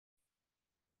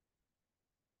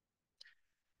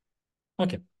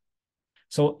Okay.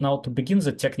 So now to begin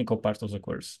the technical part of the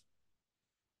course.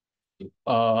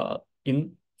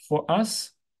 For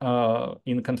us,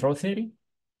 in control theory,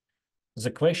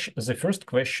 the first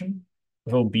question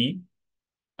will be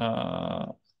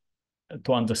to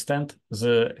understand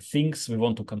the things we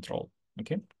want to control.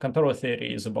 Okay, control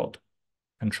theory is about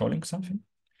controlling something.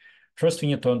 First, we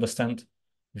need to understand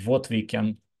what we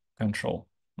can control,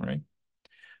 right?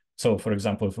 So, for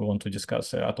example, if we want to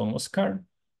discuss an autonomous car,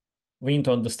 we need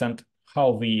to understand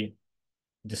how we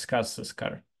discuss this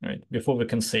car, right? Before we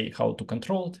can say how to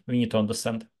control it, we need to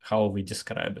understand how we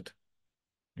describe it,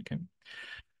 okay?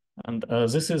 And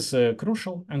this is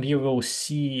crucial, and you will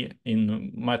see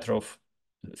in matter of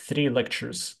 3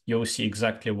 lectures, you'll see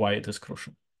exactly why it is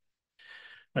crucial.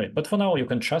 All right, but for now, you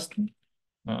can trust me.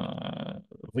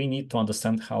 We need to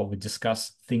understand how we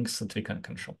discuss things that we can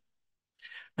control.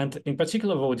 And in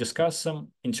particular, we'll discuss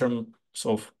them in terms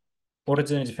of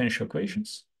ordinary differential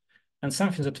equations and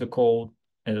something that we call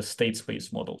state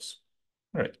space models.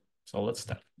 All right, so let's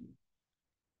start.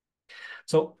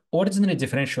 So ordinary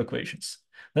differential equations,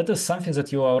 that is something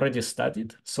that you already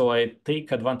studied. So I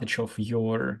take advantage of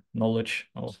your knowledge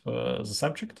of the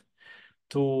subject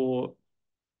to,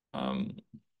 how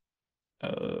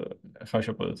should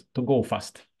I put it, to go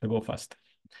fast.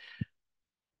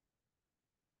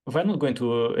 We're not going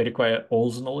to require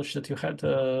all the knowledge that you had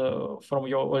from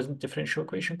your ordinary differential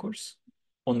equation course,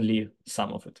 only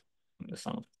some of it.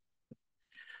 All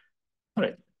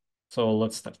right, so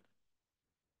let's start.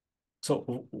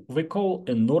 So we call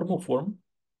a normal form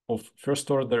of first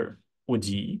order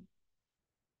ODE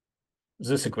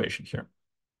this equation here.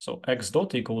 So x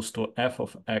dot equals to f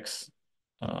of x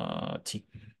t.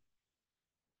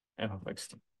 F of x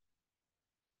t.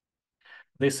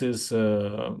 This is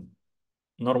a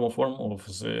normal form of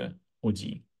the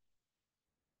ODE.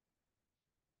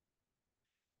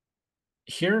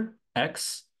 Here,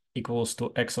 x equals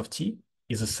to x of t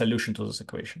is a solution to this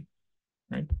equation,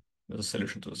 right? The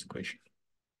solution to this equation.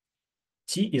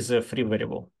 T is a free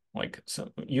variable, like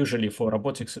so usually for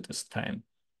robotics it is time.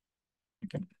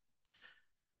 Okay.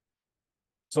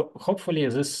 So hopefully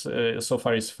this so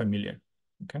far is familiar.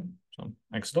 Okay. So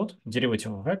x dot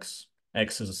derivative of x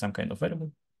is some kind of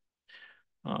variable,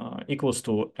 equals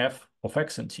to f of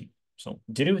x and t. So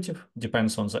derivative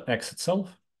depends on the x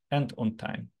itself and on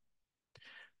time.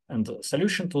 And the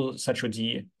solution to such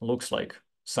ODE looks like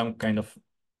some kind of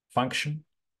function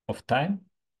of time,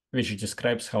 which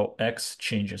describes how x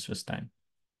changes with time.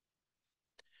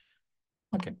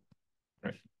 Okay,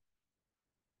 right.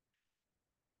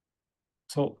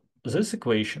 So this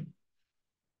equation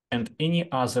and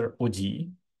any other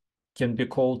ODE can be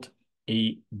called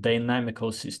a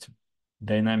dynamical system.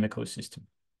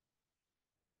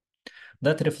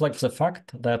 That reflects the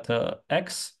fact that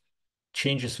x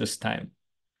changes with time.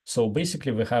 So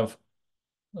basically we have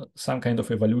some kind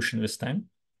of evolution with time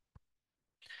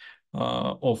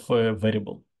of a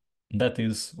variable. That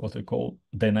is what we call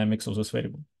dynamics of this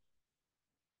variable.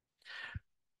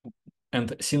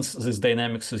 And since this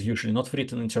dynamics is usually not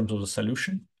written in terms of the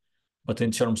solution, but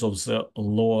in terms of the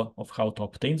law of how to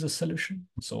obtain the solution,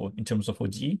 so in terms of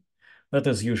ODE, that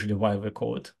is usually why we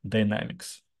call it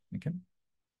dynamics. Okay.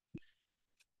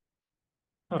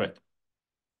 All right.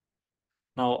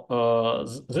 Now,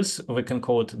 this we can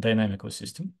call it dynamical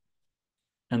system,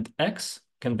 and X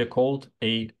can be called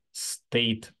a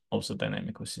state of the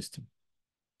dynamical system.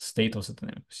 State of the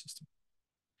dynamical system.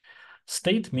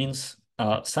 State means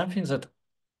something that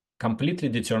completely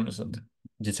determines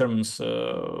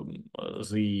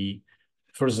the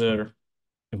further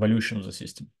evolution of the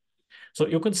system. So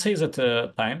you could say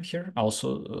that time here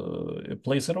also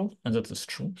plays a role, and that is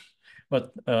true.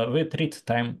 But we treat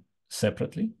time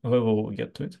separately. We will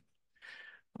get to it.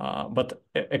 But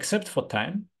except for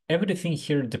time, everything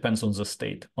here depends on the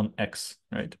state, on x,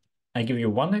 right? I give you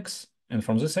one x, and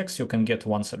from this x, you can get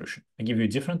one solution. I give you a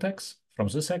different x, from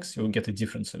this x, you will get a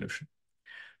different solution.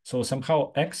 So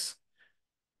somehow x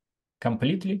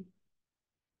completely,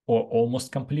 or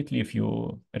almost completely, if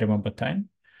you remember time,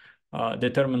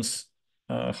 determines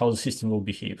how the system will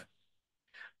behave.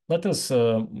 Let us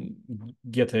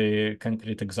get a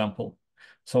concrete example.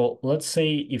 So let's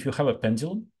say if you have a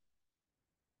pendulum,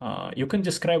 you can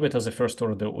describe it as a first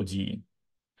order ODE.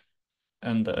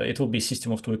 And it will be a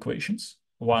system of two equations.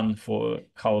 One for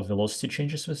how velocity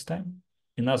changes with time,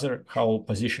 another how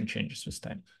position changes with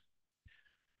time.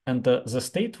 And the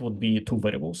state would be two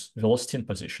variables, velocity and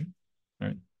position,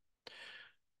 right?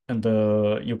 And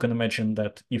you can imagine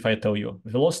that if I tell you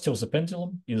velocity of the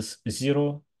pendulum is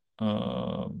 0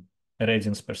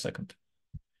 radians per second.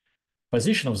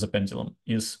 Position of the pendulum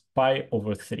is pi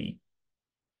over 3.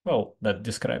 Well, that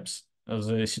describes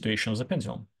the situation of the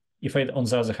pendulum. If I, on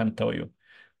the other hand, tell you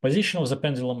position of the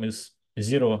pendulum is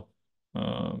 0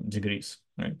 degrees,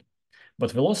 right?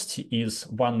 But velocity is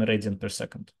 1 radian per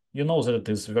second. You know that it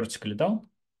is vertically down,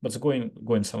 but it's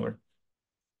going somewhere.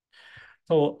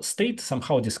 So state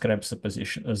somehow describes the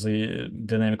position as the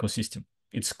dynamical system,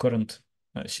 its current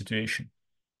situation,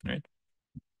 right?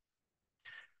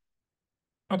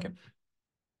 Okay.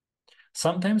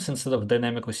 Sometimes instead of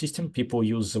dynamical system, people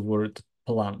use the word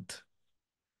plant.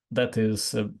 That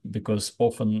is because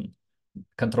often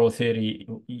control theory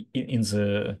in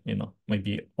the,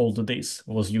 maybe older days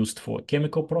was used for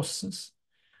chemical processes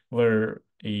where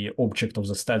a object of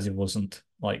the study wasn't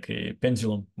like a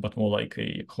pendulum, but more like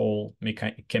a whole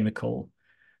chemical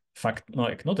fact,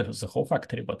 like not the whole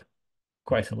factory, but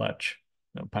quite a large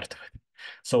part of it.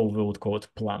 So we would call it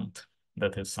plant.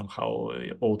 That is somehow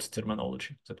old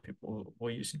terminology that people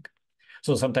were using.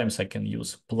 So sometimes I can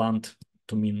use plant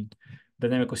to mean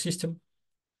dynamical system,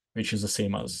 which is the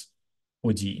same as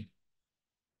ODE.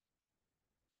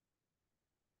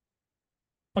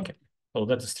 Okay, so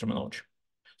that is terminology.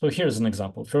 So here's an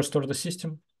example. First order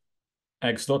system,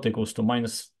 x dot equals to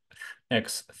minus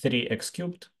x 3x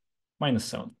cubed minus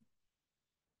 7.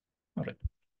 All right.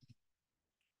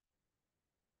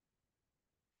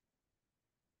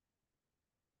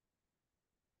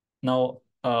 Now,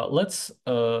 let's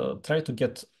try to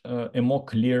get a more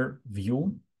clear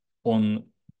view on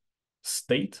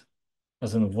state,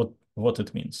 as in what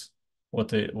it means. What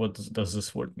does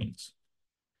this word means?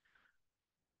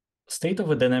 State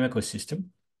of a dynamical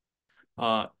system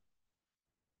uh,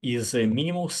 is a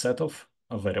minimal set of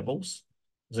variables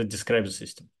that describe the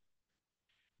system.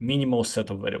 Minimal set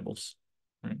of variables.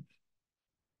 Right?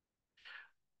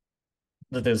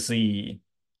 That is the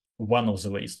one of the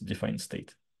ways to define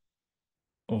state.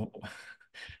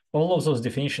 All of those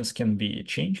definitions can be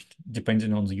changed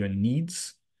depending on your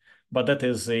needs, but that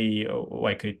is a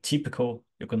like a typical,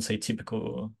 you can say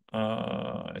typical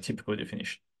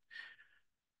definition.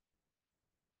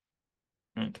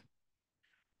 Right?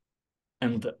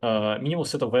 And minimal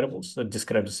set of variables that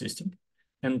describe the system.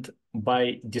 And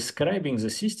by describing the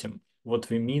system, what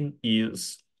we mean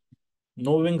is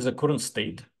knowing the current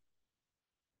state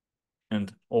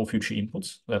and all future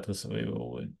inputs, that is we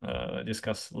will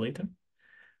discuss later,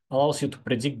 allows you to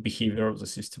predict behavior of the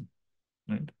system.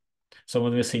 Right? So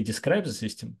when we say describe the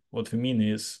system, what we mean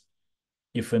is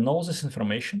if we know this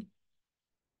information,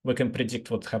 we can predict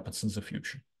what happens in the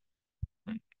future.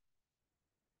 Right?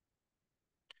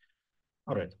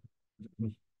 All right.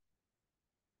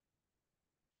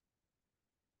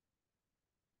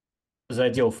 The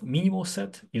idea of minimal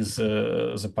set is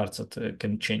the part that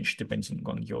can change depending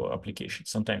on your application.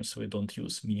 Sometimes we don't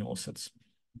use minimal sets.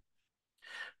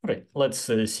 All right, let's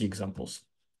see examples.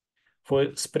 For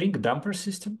a spring damper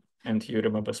system, and you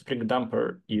remember spring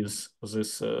damper is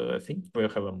this thing where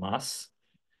you have a mass.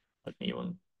 Let me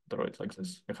even draw it like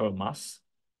this. You have a mass.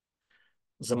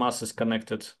 The mass is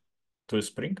connected to a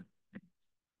spring.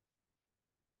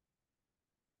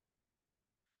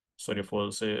 Sorry for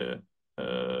the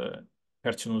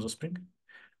cartoon of the spring.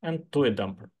 And to a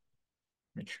damper,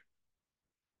 which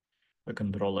we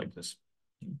can draw like this.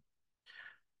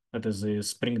 That is the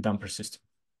spring damper system.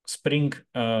 Spring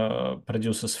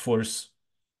produces force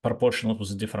proportional to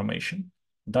the deformation.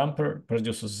 Damper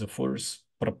produces the force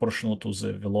proportional to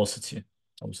the velocity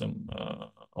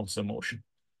of the motion.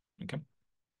 Okay.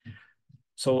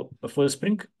 So for the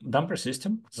spring damper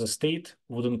system, the state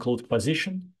would include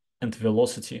position and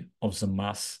velocity of the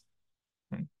mass.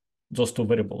 Right? Those two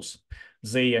variables,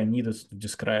 they are needed to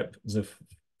describe the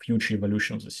future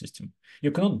evolution of the system.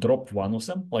 You cannot drop one of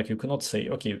them. Like you cannot say,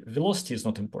 okay, velocity is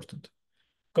not important,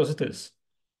 because it is.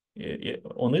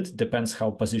 On it depends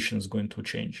how position is going to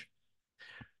change.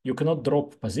 You cannot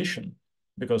drop position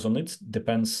because on it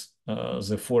depends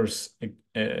the force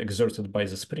exerted by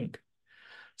the spring.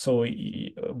 So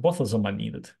both of them are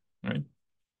needed, right?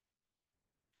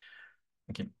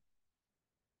 Okay.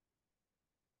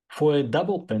 For a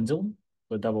double pendulum,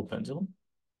 the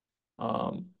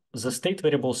state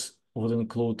variables would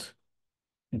include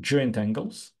joint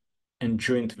angles and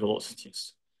joint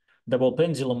velocities. Double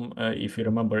pendulum, if you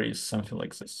remember, is something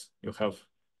like this. You have,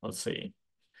 let's say,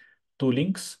 two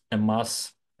links, a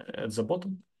mass at the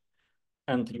bottom,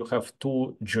 and you have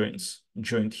two joints,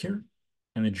 joint here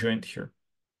and a joint here.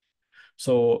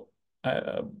 So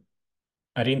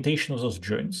orientation of those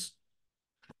joints,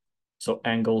 so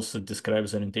angles that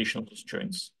describes the orientation of those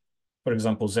joints. For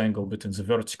example, the angle between the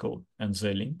vertical and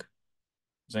the link,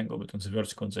 the angle between the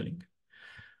vertical and the link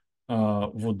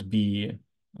would be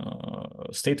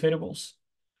state variables.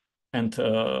 And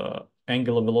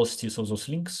angular velocities of those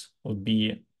links would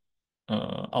be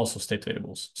also state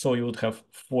variables. So you would have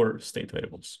 4 state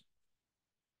variables.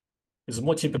 It's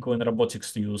more typical in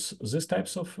robotics to use these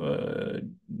types of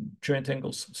joint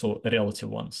angles, so relative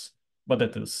ones. But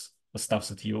that is the stuff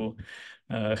that you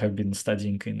have been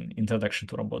studying in Introduction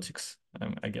to Robotics,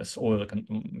 I guess, or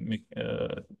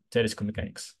theoretical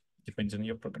mechanics, depending on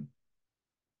your program.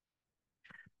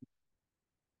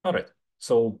 All right,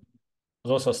 so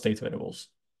those are state variables,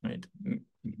 right?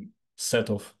 Set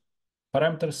of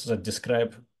parameters that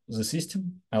describe the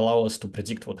system, allow us to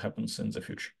predict what happens in the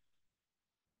future.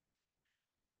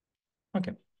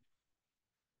 Okay.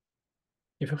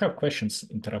 If you have questions,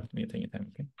 interrupt me at any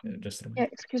time, okay? Just remind. Yeah,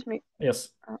 excuse me. Yes,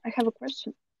 I have a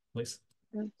question. please.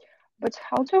 But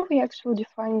how do we actually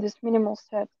define this minimal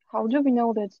set? How do we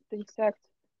know that the exact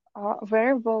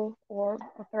variable or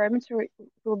a parameter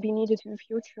will be needed in the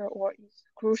future or is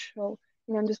crucial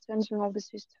in understanding of the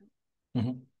system?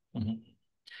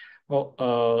 Well,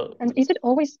 And is it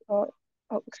always, oh,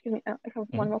 excuse me, I have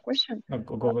one more question.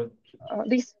 go ahead.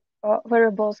 These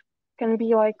variables can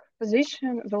be like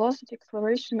position, velocity,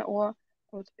 acceleration, or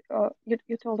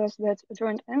you told us that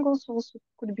joint angles also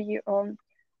could be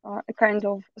a kind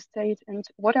of state, and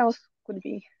what else could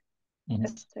be a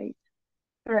state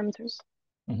parameters?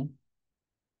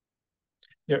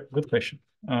 Yeah, good question.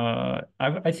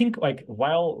 I think like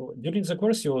while during the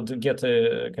course you would get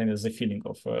a kind of the feeling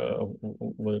of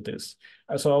what it is.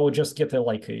 So I would just get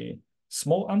like a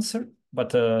small answer,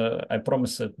 but I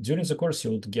promise that during the course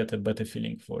you would get a better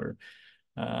feeling for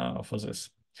this.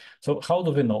 So how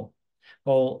do we know?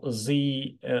 Well,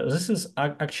 this is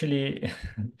actually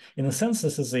in a sense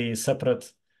this is a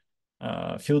separate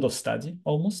field of study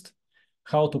almost,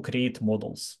 how to create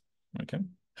models. Okay,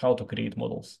 how to create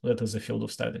models. That is a field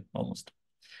of study almost.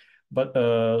 But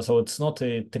so it's not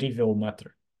a trivial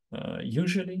matter.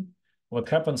 Usually, what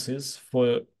happens is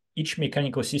for each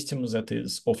mechanical system that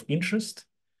is of interest,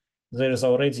 there is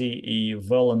already a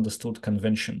well understood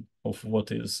convention of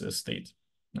what is a state,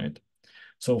 right?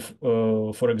 So,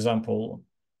 for example,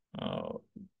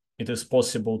 it is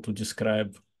possible to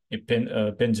describe a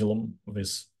pendulum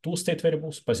with 2 state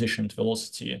variables, position and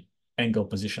velocity, angle,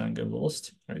 position, angle,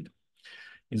 velocity, right?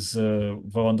 Is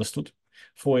well understood.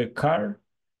 For a car,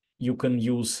 you can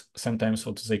use sometimes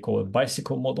what they call a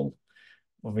bicycle model,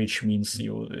 which means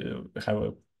you have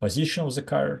a position of the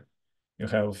car, you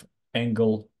have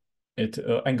angle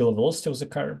angular velocity of the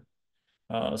car.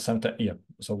 Sometimes, yeah.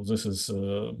 So this is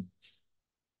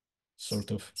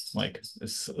sort of like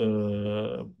this,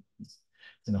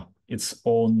 its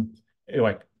own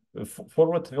like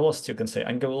forward velocity. You can say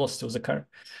angular velocity of the car.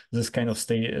 This kind of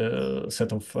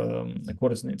set of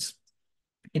coordinates.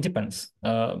 It depends.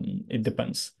 It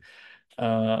depends.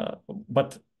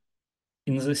 But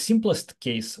in the simplest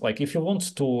case, like if you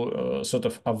want to sort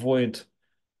of avoid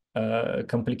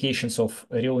complications of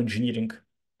real engineering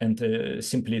and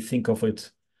simply think of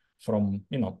it from,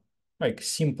 like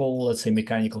simple, let's say,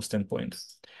 mechanical standpoint,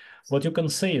 what you can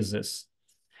say is this.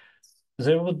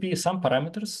 There would be some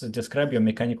parameters that describe your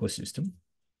mechanical system,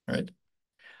 right?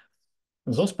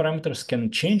 Those parameters can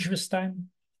change with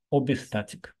time or be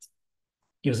static.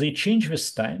 If they change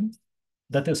with time,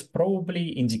 that is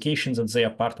probably indication that they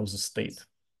are part of the state,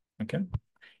 okay?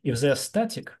 If they are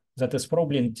static, that is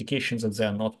probably indication that they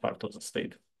are not part of the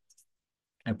state.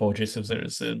 I apologize if there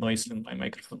is a noise in my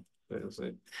microphone. There is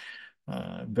a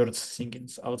birds singing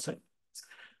outside.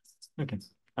 Okay.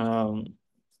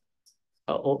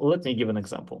 Let me give an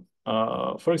example.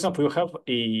 For example, you have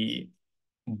a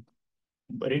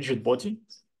rigid body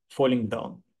falling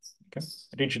down. Okay,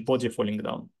 rigid body falling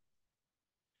down.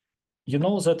 You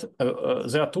know that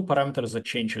there are 2 parameters that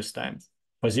change with time: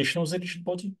 position of the rigid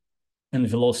body and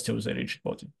velocity of the rigid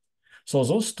body. So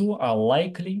those 2 are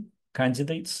likely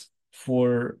candidates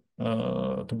for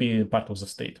to be part of the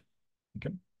state.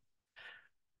 Okay.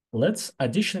 Let's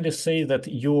additionally say that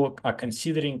you are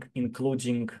considering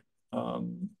including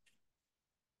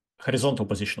horizontal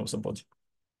position of the body.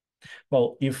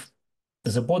 Well, if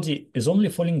the body is only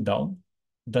falling down,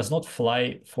 does not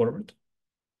fly forward,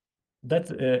 that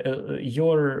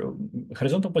your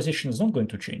horizontal position is not going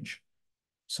to change.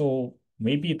 So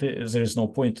maybe there is no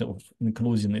point of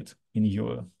including it in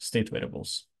your state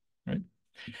variables, right?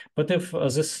 But if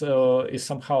this is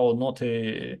somehow not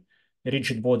a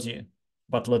rigid body,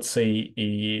 but let's say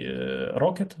a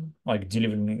rocket, like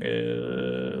delivering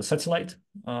a satellite,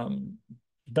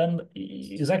 then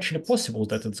it's actually possible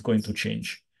that it's going to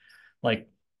change. Like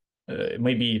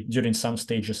maybe during some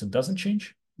stages it doesn't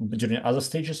change, but during other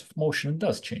stages of motion it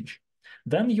does change.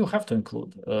 Then you have to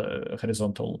include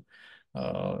horizontal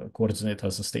coordinate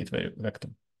as a state vector,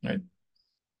 right?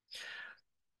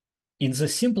 in the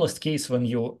simplest case, when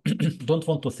you don't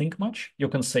want to think much, you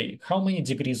can say, how many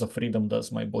degrees of freedom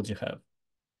does my body have?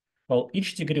 Well,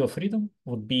 each degree of freedom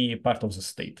would be part of the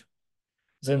state.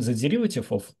 Then the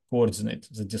derivative of coordinate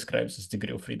that describes this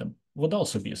degree of freedom would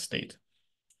also be a state.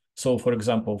 So, for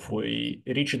example, for a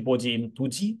rigid body in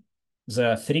 2D,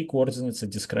 there are three coordinates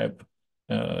that describe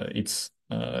its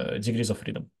degrees of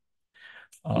freedom.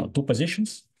 Two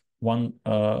positions, one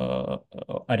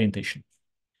orientation.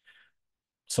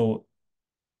 So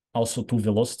also two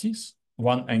velocities,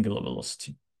 one angular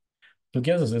velocity.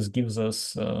 Together, this gives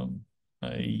us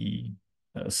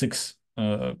six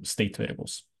state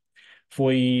variables.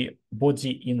 For a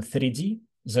body in 3D,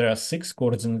 there are six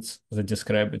coordinates that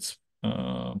describe its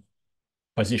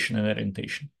position and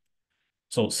orientation.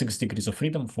 So 6 degrees of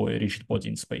freedom for a rigid body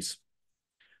in space.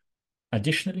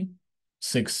 Additionally,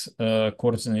 six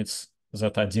coordinates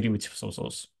that are derivatives of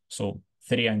those. So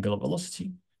 3 angular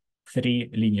velocity,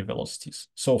 3 linear velocities.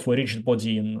 So for a rigid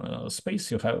body in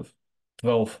space, you have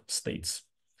 12 states.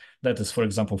 That is, for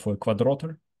example, for a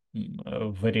quadrotor,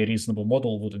 a very reasonable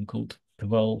model would include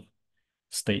 12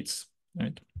 states,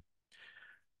 right?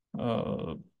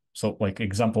 So like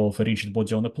example of a rigid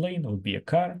body on a plane would be a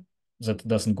car that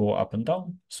doesn't go up and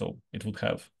down. So it would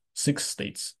have 6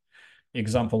 states.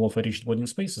 Example of a rigid body in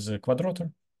space is a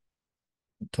quadrotor,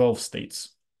 12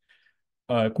 states.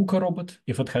 A KUKA robot,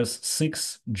 if it has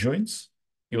 6 joints,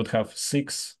 it would have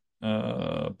 6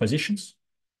 positions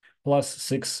plus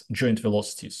 6 joint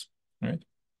velocities, right?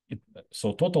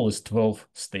 So total is 12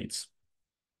 states.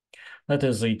 That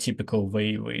is a typical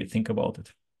way we think about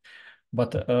it.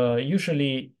 But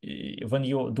usually when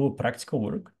you do practical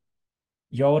work,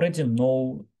 you already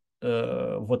know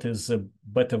what is a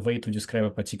better way to describe a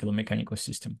particular mechanical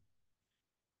system.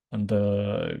 And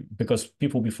because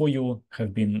people before you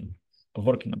have been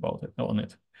working on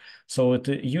it. So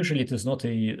usually it is not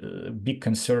a big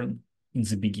concern in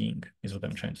the beginning, is what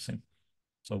I'm trying to say.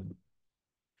 So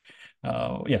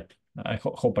yeah, I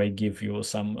hope I give you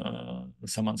some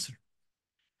answer.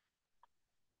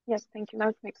 Yes, thank you.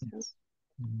 That makes sense.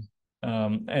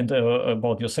 And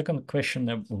about your second question,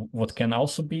 what can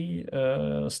also be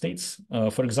states?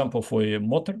 For example, for a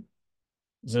motor,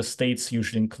 the states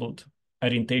usually include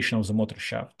orientation of the motor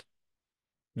shaft,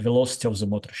 velocity of the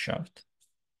motor shaft,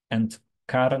 and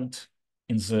current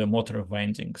in the motor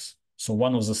windings. So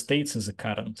one of the states is the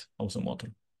current of the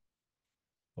motor.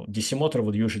 DC motor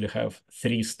would usually have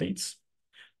 3 states,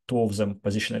 2 of them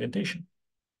position orientation,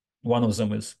 one of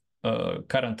them is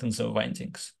current in the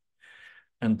windings.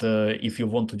 And if you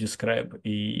want to describe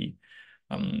a,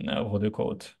 what do you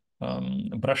call it,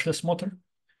 brushless motor,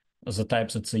 the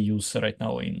types that they use right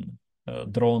now in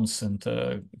drones and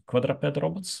quadruped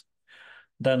robots,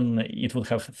 then it would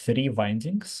have 3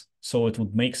 windings. So it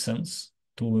would make sense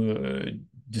to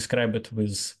describe it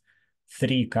with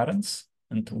 3 currents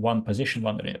and 1 position,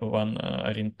 one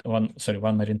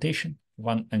orientation,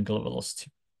 1 angular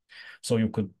velocity. So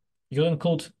you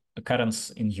include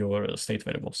currents in your state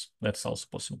variables. That's also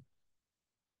possible.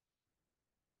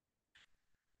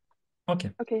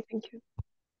 Okay. Okay, thank you.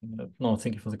 No,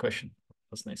 thank you for the question.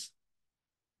 That's nice.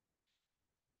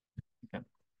 Okay.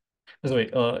 By the way,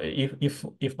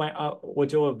 if my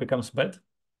audio becomes bad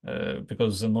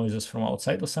because the noise is from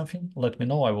outside or something, let me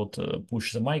know. I would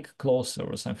push the mic closer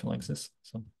or something like this.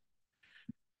 So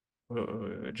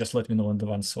just let me know in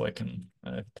advance so I can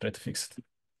try to fix it.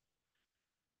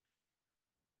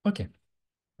 Okay.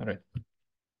 All right.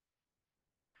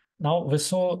 Now we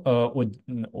saw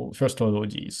first order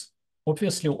ODEs.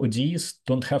 Obviously, ODEs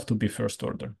don't have to be first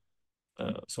order.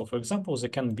 So for example, they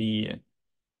can be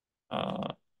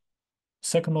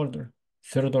second order,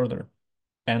 third order,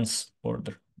 nth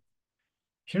order.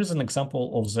 Here's an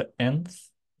example of the nth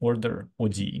order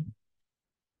ODE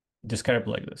described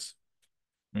like this.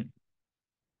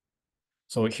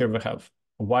 So here we have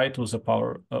y to the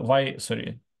power,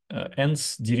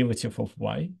 nth derivative of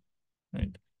y,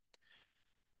 right?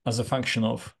 As a function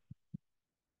of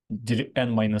n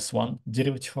minus 1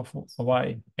 derivative of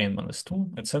y, n minus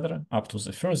 2, etc., up to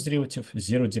the first derivative,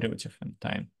 0 derivative, and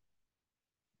time.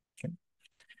 Okay.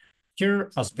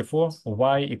 Here, as before,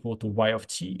 y equal to y of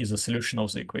t is a solution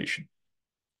of the equation.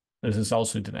 This is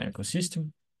also a dynamical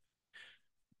system.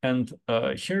 And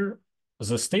here,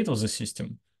 the state of the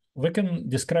system, we can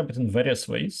describe it in various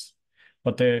ways,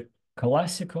 but the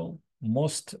classical,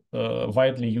 most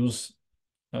widely used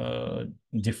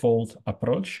default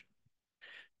approach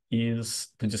is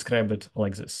to describe it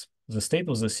like this. The state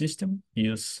of the system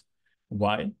is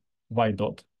y, y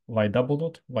dot, y double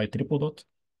dot, y triple dot,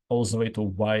 all the way to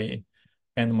y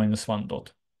n minus 1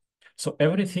 dot. So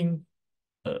everything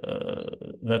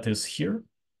that is here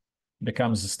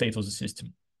becomes the state of the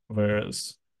system,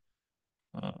 whereas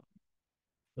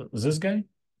this guy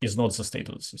is not the state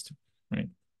of the system, right?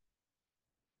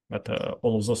 But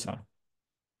all of those are.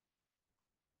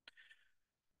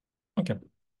 Okay.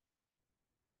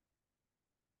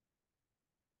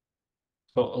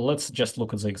 So let's just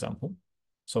look at the example.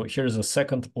 So here's a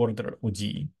second order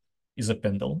ODE is a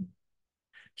pendulum.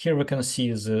 Here we can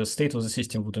see the state of the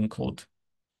system would include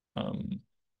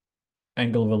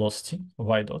angle velocity,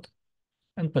 y dot,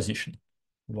 and position,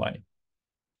 y.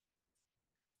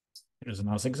 Here's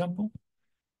another example.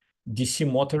 DC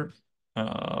motor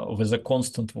with a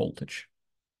constant voltage.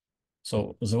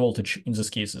 So the voltage in this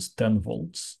case is 10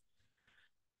 volts.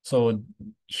 So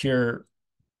here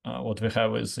what we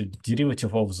have is a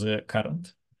derivative of the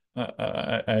current.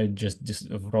 I just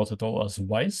wrote it all as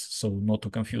y's, so not to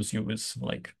confuse you with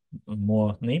like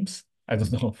more names. I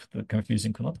don't know if it's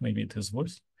confusing or not. Maybe it is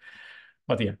worse.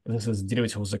 But yeah, this is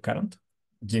derivative of the current,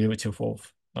 derivative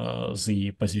of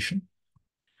the position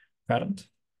current.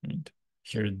 And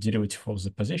here, derivative of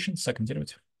the position, second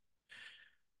derivative.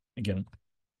 Again,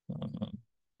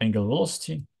 angle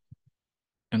velocity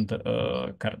and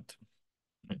current.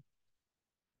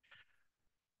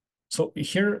 So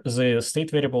here the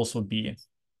state variables would be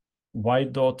y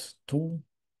dot 2,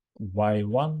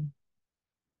 y1,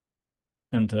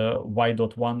 and y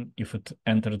dot 1, if it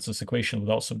entered this equation, would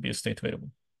also be a state variable.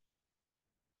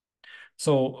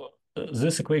 So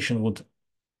this equation would,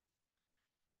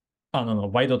 no,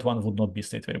 y dot 1 would not be a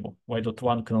state variable. Y dot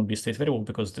 1 cannot be a state variable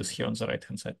because this here on the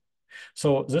right-hand side.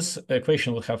 So this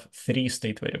equation will have three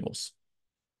state variables,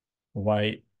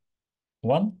 y1,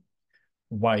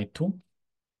 y2,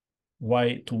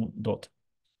 y2 dot.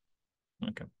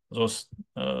 Okay, those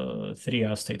three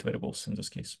are state variables in this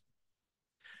case.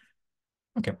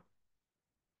 Okay,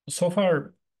 so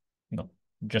far, no,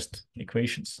 just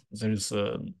equations. There is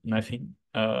nothing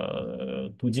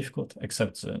too difficult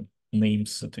except the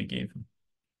names that we gave.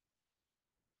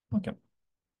 Okay.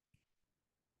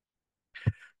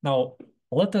 Now,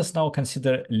 let us now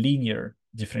consider linear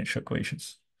differential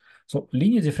equations. So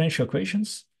linear differential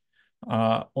equations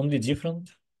are only different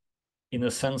in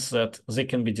the sense that they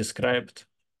can be described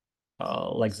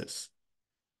like this.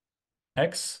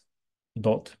 X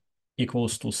dot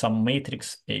equals to some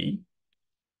matrix A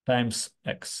times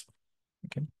X.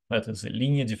 Okay, that is a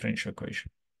linear differential equation.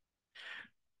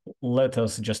 Let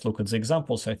us just look at the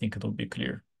examples. I think it will be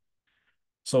clear.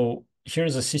 So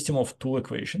here's a system of two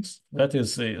equations. That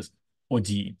is a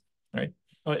ODE, right?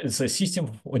 It's a system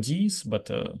of ODEs, but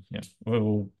yeah, we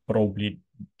will probably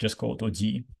just call it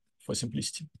ODE for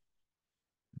simplicity.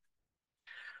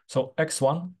 So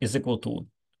x1 is equal to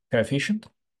coefficient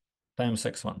times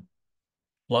x1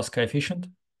 plus coefficient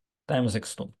times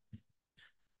x2.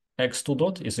 x2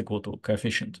 dot is equal to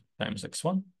coefficient times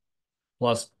x1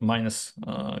 plus minus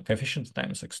coefficient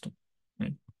times x2.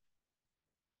 Right?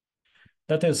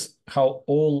 That is how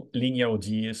all linear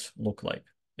ODEs look like.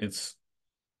 It's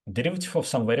derivative of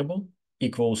some variable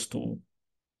equals to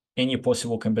any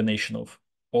possible combination of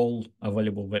all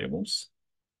available variables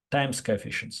times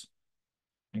coefficients.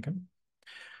 Okay.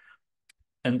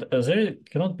 And there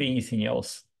cannot be anything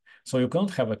else. So you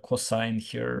cannot have a cosine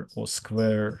here or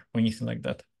square or anything like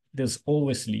that. It is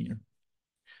always linear.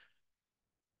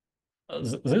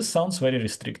 This sounds very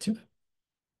restrictive.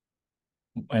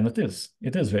 And it is.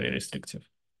 It is very restrictive.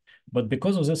 But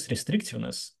because of this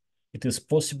restrictiveness, it is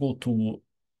possible to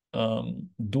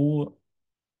do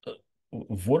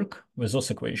work with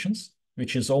those equations,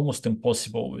 which is almost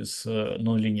impossible with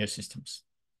nonlinear systems.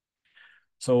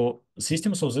 So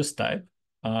systems of this type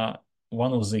are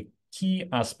one of the key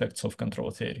aspects of control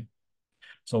theory.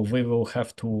 So we will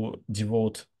have to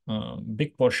devote a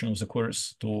big portion of the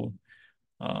course to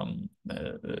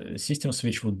systems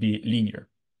which would be linear.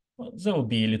 Well, there will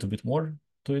be a little bit more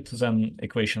to it than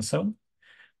equation 7,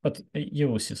 but you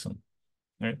will see some,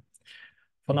 right?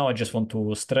 For now, I just want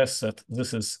to stress that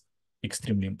this is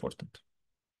extremely important.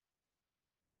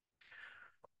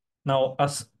 Now,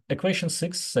 as equation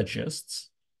 6 suggests,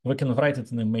 we can write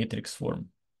it in a matrix form.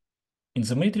 In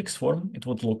the matrix form, it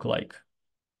would look like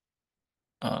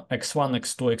x1,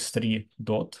 x2, x3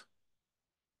 dot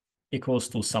equals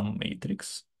to some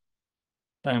matrix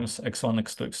times x1,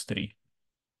 x2, x3.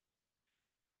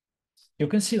 You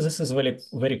can see this is very,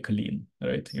 very clean,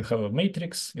 right? You have a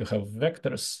matrix, you have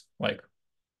vectors, like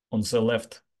on the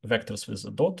left, vectors with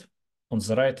a dot, on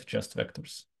the right, just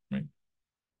vectors, right?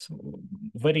 So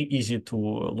very easy to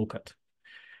look at.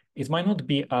 It might not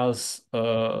be as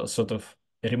sort of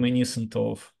reminiscent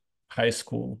of high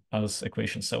school as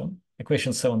equation 7.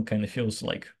 Equation 7 kind of feels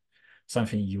like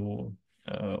something you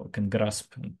can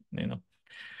grasp, you know.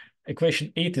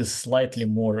 Equation 8 is slightly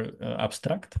more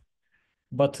abstract,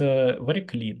 but very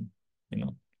clean,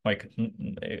 like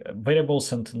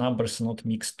variables and numbers are not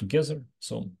mixed together,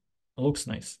 so it looks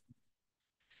nice.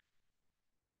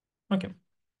 Okay.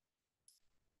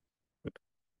 Good.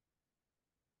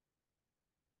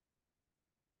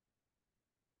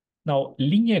 Now,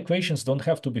 linear equations don't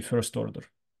have to be first order.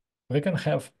 We can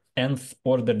have nth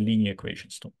order linear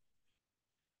equations too.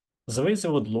 The way they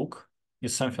would look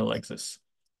is something like this.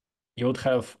 You would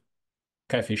have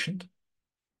coefficient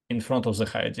in front of the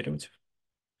higher derivative,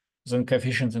 then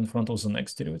coefficient in front of the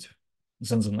next derivative,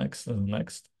 then the next, and the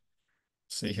next.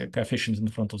 So you have coefficient in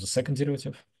front of the second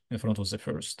derivative, in front of the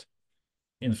first,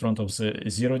 in front of the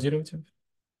zero derivative,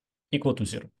 equal to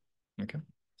zero. Okay,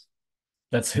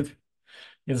 that's it.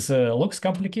 It looks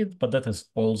complicated, but that is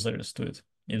all there is to it.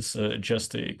 It's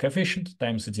just a coefficient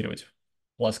times the derivative,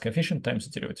 plus coefficient times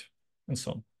the derivative, and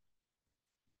so on.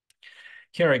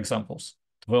 Here are examples.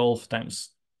 12 times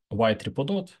y triple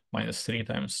dot minus 3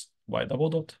 times y double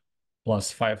dot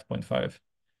plus 5.5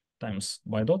 times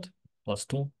y dot plus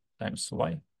 2 times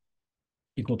y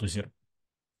equal to 0.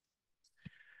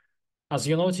 As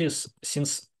you notice,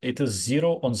 since it is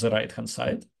 0 on the right-hand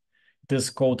side, it is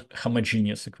called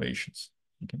homogeneous equations.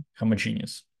 Okay,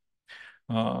 homogeneous.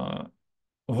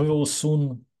 We will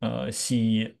soon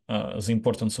see the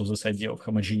importance of this idea of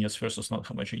homogeneous versus not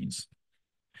homogeneous.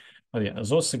 But yeah,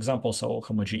 those examples are all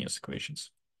homogeneous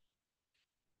equations.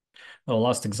 The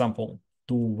last example,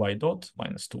 2y dot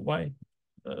minus 2y,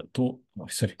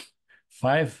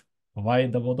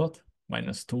 5y double dot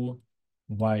minus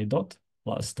 2y dot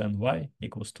plus 10y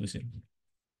equals to 0.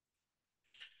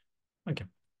 Okay,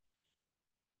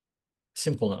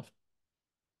 simple enough.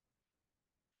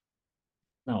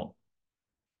 Now,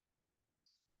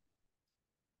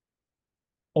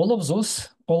 all of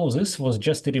this was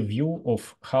just a review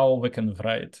of how we can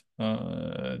write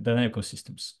dynamical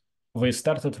systems. We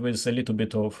started with a little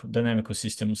bit of dynamical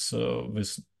systems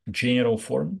with general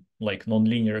form, like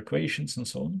nonlinear equations and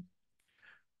so on.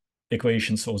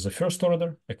 Equations of the first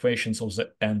order, equations of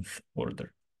the nth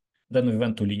order. Then we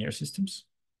went to linear systems.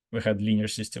 We had linear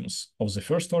systems of the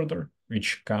first order,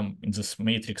 which come in this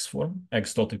matrix form,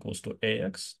 x dot equals to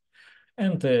ax,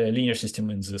 and a linear system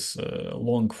in this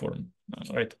long form,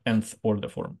 right, nth order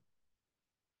form.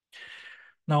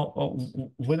 Now,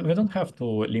 we don't have to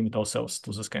limit ourselves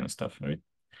to this kind of stuff, right?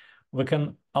 We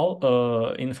can,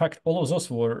 in fact, all of those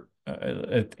were,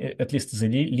 at least the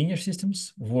linear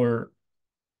systems were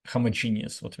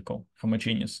homogeneous, what we call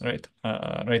homogeneous, right?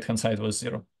 Right-hand side was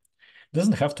 0. It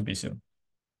doesn't have to be 0.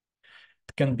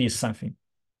 It can be something.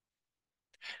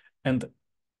 And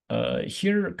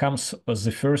here comes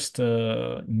the first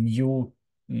new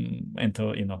and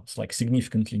it's like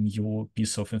significantly new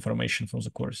piece of information from the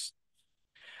course.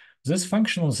 This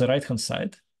function on the right-hand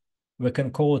side, we can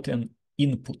call it an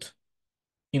input,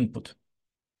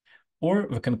 or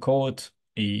we can call it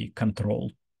a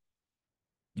control.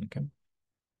 Okay.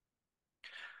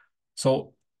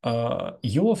 So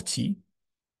u of t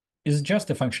is just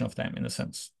a function of time in a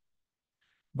sense,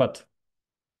 but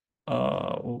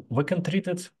we can treat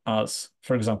it as,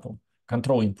 for example,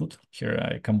 control input. Here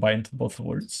I combined both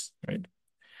words, right?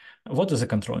 What is a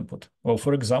control input? Well,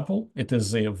 for example, it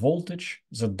is a voltage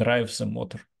that drives a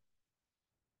motor.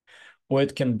 Or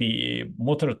it can be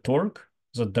motor torque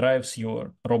that drives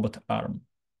your robot arm.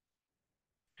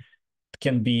 It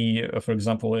can be, for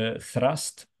example, a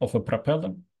thrust of a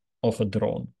propeller of a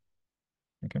drone.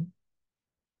 Okay.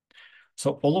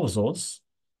 So all of those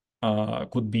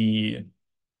could be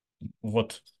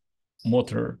what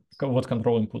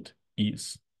control input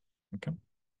is. Okay.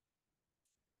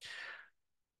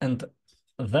 And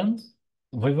then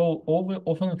we will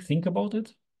often think about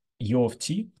it, u of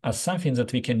t, as something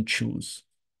that we can choose,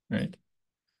 right?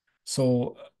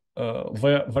 So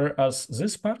whereas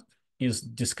this part is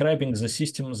describing the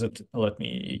system that, let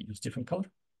me use different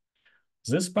color.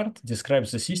 This part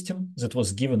describes the system that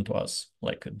was given to us,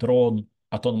 like a drone,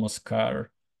 autonomous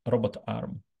car, robot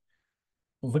arm.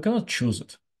 We cannot choose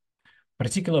it.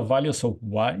 Particular values of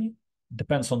y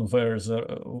depends on where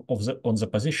on the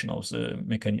position of the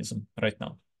mechanism right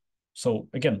now. So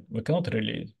again, we cannot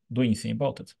really do anything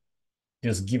about it. It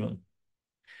is given.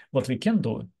 What we can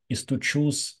do is to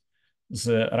choose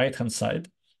the right-hand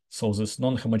side, so this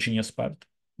non-homogeneous part,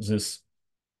 this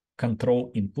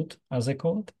control input, as I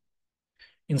call it,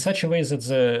 in such a way that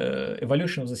the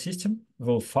evolution of the system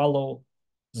will follow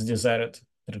the desired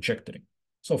trajectory.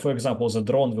 So, for example, the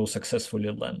drone will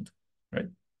successfully land, right?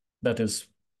 That is,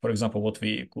 for example, what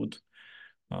we could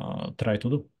try to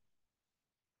do.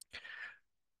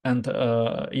 And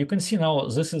you can see now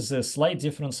this is a slight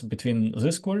difference between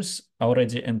this course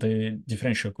already and the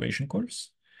differential equation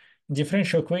course. In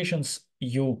differential equations,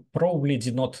 you probably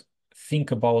did not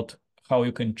think about how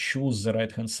you can choose the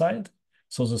right-hand side.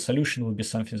 So the solution will be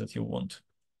something that you want.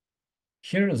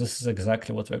 Here, this is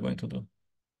exactly what we're going to do.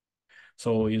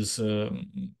 So is a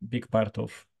big part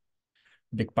of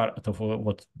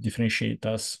what differentiate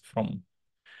us from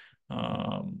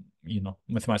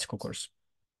mathematical course.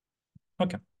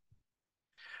 Okay.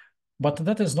 But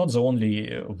that is not the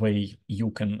only way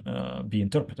you can be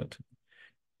interpreted.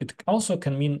 It also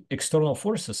can mean external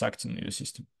forces acting in your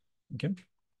system. Okay,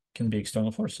 can be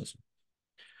external forces.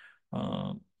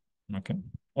 Okay,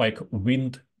 like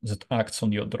wind that acts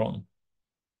on your drone.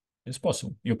 It's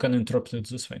possible. You can interpret it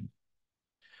this way.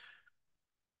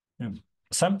 Yeah.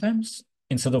 Sometimes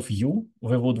instead of u,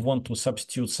 we would want to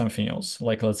substitute something else,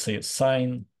 like let's say a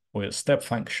sine or a step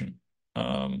function.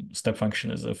 Step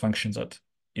function is a function that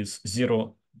is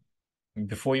 0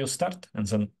 before you start and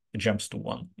then it jumps to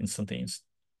 1 instantaneously.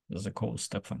 There's a called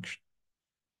step function.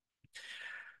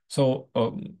 So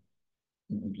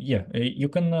yeah, you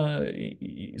can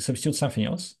substitute something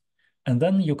else, and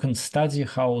then you can study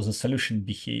how the solution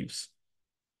behaves.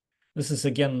 This is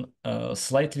again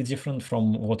slightly different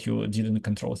from what you did in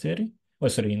control theory,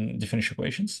 in differential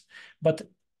equations, but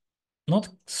not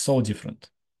so different.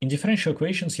 In differential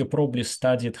equations, you probably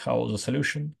studied how the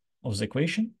solution of the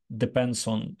equation depends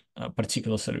on a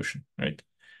particular solution, right?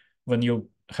 When you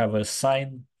have a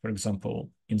sign, for example,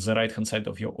 in the right-hand side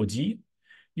of your ODE,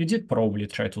 you did probably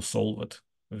try to solve it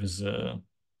with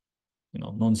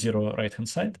non-zero right-hand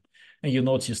side, and you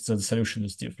notice that the solution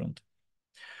is different.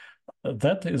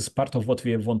 That is part of what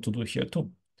we want to do here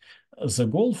too. The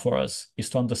goal for us is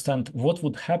to understand what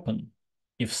would happen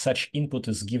if such input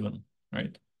is given,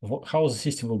 right? How the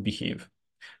system will behave,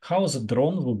 how the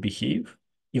drone will behave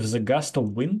if the gust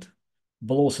of wind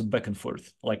blows it back and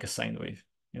forth like a sine wave.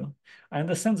 I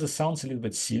understand this sounds a little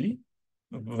bit silly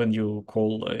when you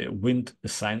call a wind a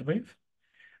sine wave,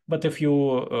 but if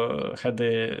you had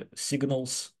the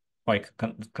signals, like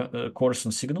course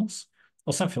on signals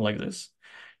or something like this,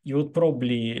 you would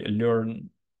probably learn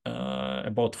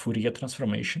about Fourier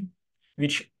transformation,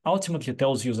 which ultimately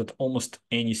tells you that almost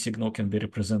any signal can be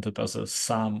represented as a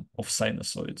sum of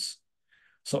sinusoids.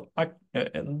 So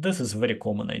this is a very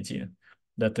common idea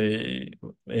that a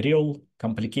real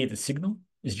complicated signal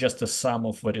is just a sum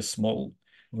of very small,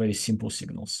 very simple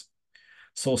signals.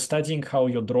 So studying how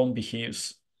your drone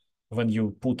behaves when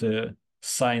you put a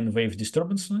sine wave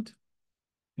disturbance on it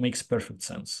makes perfect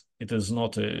sense. It is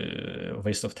not a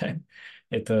waste of time.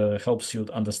 It helps you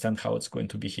understand how it's going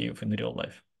to behave in real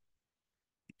life.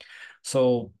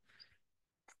 So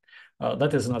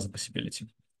that is another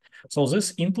possibility. So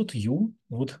this input u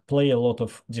would play a lot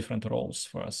of different roles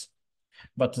for us.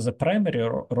 But the primary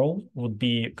role would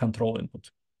be control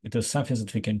input. It is something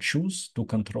that we can choose to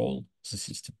control the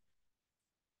system.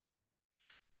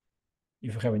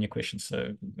 If you have any questions,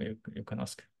 you can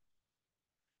ask.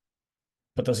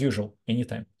 But as usual,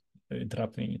 anytime,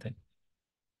 interrupt me anytime.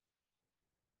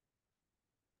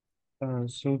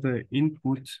 So the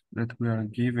input that we are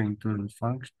giving to the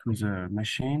function to the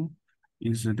machine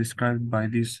is described by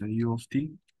this u of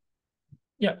t.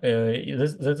 Yeah,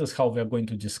 that is how we are going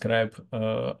to describe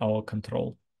our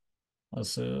control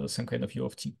as some kind of u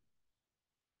of t.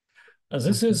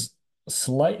 This is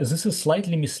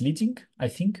slightly misleading, I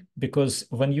think, because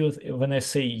when I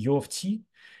say u of t,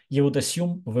 you would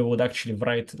assume we would actually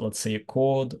write, let's say, a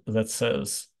code that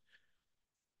says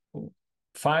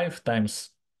 5 times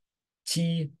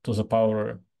t to the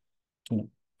power 2,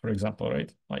 for example,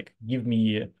 right? Like give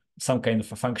me some kind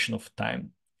of a function of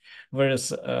time.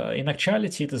 Whereas in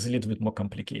actuality, it is a little bit more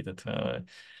complicated.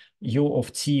 U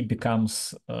of t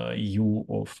becomes u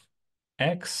of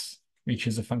x, which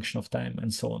is a function of time,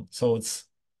 and so on. So it's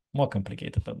more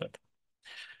complicated than that.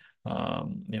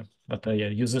 Yeah, but yeah,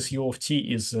 uses u of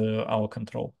t is our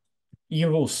control.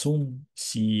 You will soon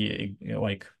see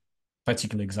like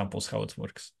particular examples how it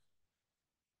works.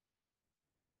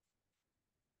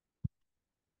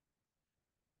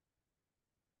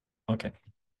 Okay,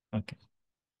 okay.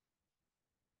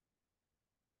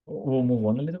 We'll move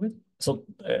on a little bit. So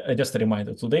just a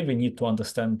reminder, today we need to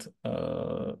understand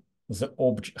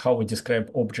how we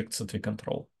describe objects that we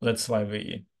control. That's why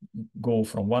we go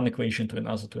from one equation to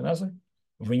another.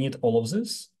 We need all of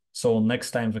this. So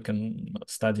next time we can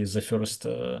study the first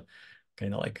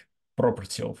kind of like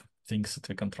property of things that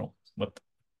we control. But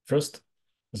first,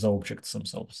 the objects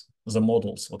themselves, the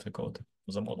models, what we call it,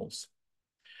 the models.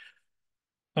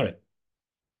 All right.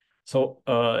 So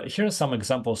here are some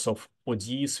examples of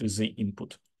ODEs with the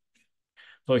input.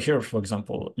 So here, for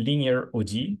example, linear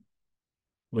ODE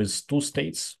with two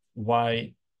states,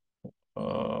 y1,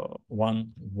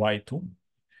 y2.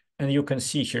 And you can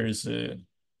see here is a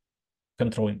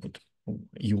control input,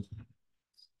 u.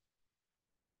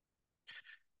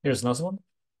 Here's another one.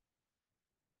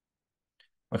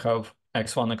 We have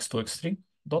x1, x2, x3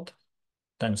 dot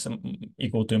times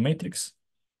equal to a matrix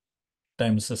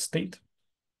times the state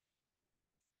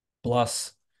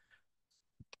plus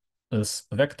this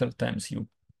vector times u.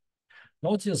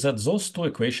 Notice that those two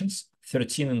equations,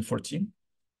 13 and 14,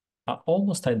 are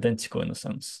almost identical in a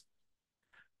sense.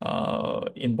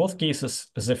 In both cases,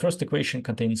 the first equation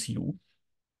contains u.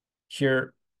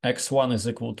 Here, x1 is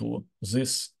equal to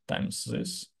this times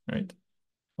this, right?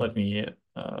 Let me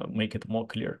make it more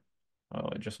clear.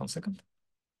 Just 1 second.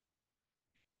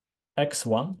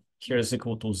 x1 here is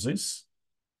equal to this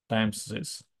times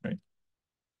this, right?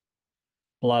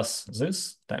 Plus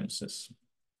this times this.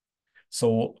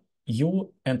 So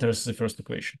u enters the first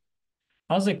equation.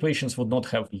 Other equations would not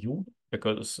have u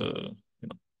because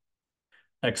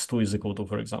x2 is equal to,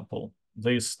 for example,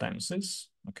 this times this,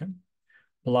 okay,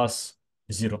 plus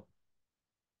 0.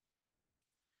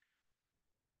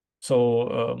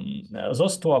 So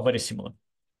those two are very similar.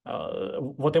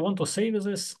 What I want to say with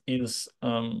this is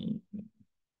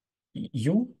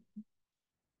you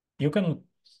can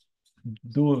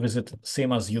do with it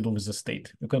same as you do with the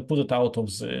state. You can put it out of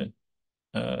the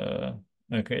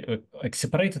like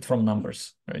separate it from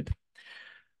numbers, right?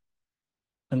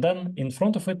 And then in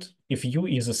front of it, if u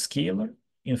is a scalar,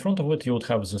 in front of it you would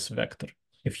have this vector.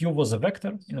 If u was a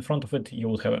vector, in front of it you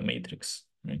would have a matrix,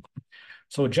 right?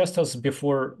 So just as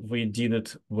before we did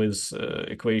it with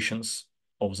equations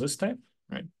of this type,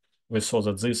 right? We saw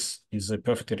that this is a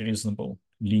perfectly reasonable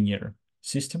linear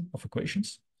system of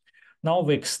equations. Now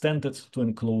we extend it to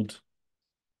include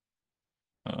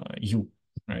u,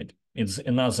 right? It's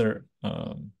another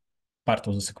part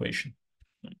of this equation.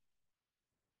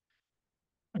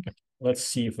 Okay, let's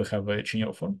see if we have a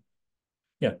general form.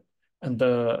 Yeah, and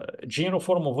the general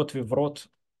form of what we wrote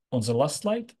on the last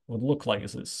slide would look like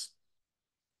this.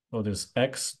 So this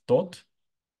x dot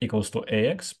equals to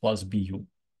ax plus bu,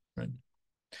 right?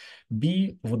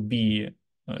 B would be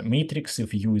a matrix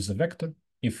if u is a vector.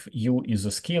 If u is a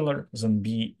scalar, then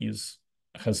B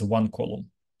has one column.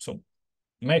 So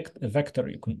make a vector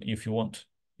you can, if you want,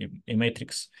 a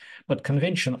matrix, but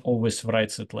convention always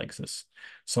writes it like this.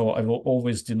 So I will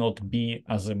always denote B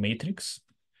as a matrix.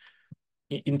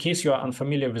 In case you are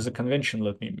unfamiliar with the convention,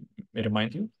 let me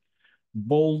remind you.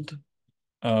 Bold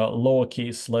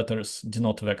lowercase letters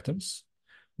denote vectors.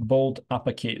 Bold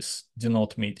uppercase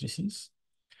denote matrices.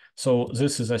 So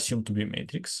this is assumed to be a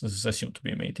matrix. This is assumed to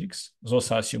be a matrix.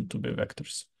 Those are assumed to be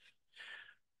vectors.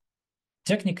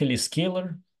 Technically,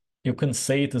 scalar, you can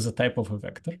say it is a type of a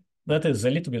vector. That is a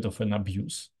little bit of an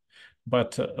abuse,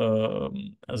 but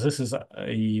this is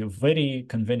a very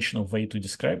conventional way to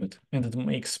describe it, and it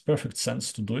makes perfect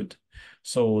sense to do it.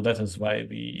 So that is why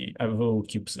I will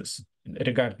keep this,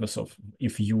 regardless of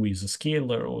if u is a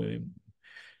scalar or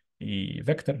a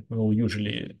vector. We will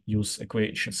usually use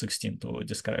equation 16 to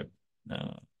describe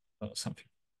something.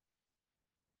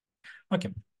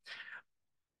 Okay.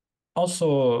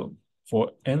 Also,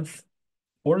 for nth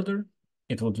order,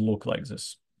 it would look like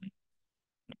this.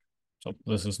 So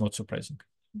this is not surprising.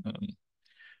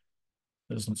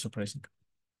 This is not surprising.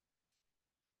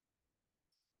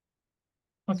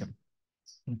 Okay.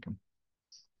 Okay.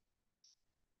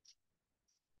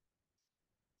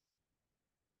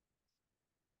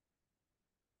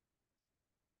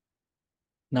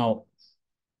 Now,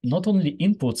 not only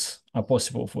inputs are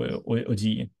possible for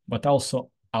ODE, but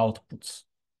also outputs.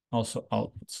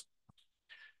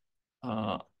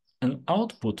 An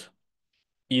output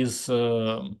is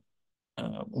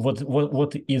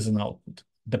what is an output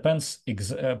depends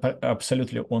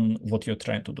absolutely on what you're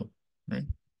trying to do, right?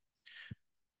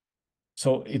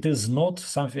 So it is not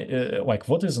something like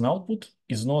what is an output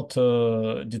is not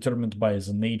determined by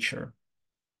the nature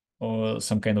or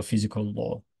some kind of physical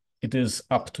law. It is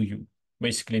up to you.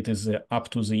 Basically, it is up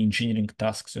to the engineering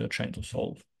tasks you're trying to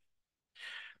solve.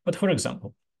 But for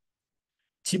example,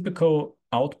 typical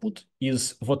output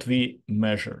is what we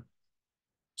measure.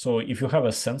 So if you have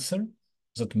a sensor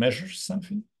that measures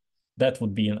something, that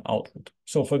would be an output.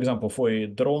 So for example, for a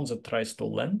drone that tries to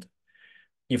land,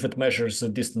 if it measures the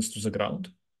distance to the ground,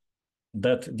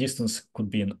 that distance could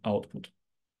be an output.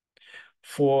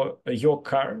 For your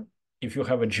car, if you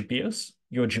have a GPS,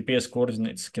 your GPS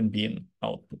coordinates can be an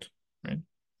output, right?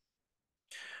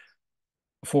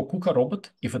 For KUKA robot,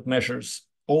 if it measures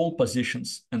all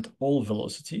positions and all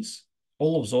velocities,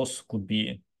 all of those could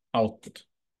be output,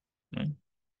 right?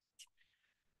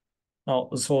 Now,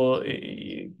 so,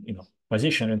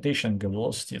 position, orientation, angular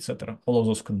velocity, etc. All of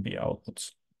those can be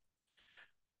outputs.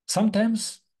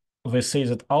 Sometimes we say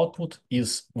that output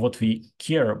is what we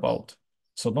care about.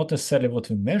 So not necessarily what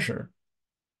we measure,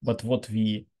 but what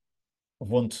we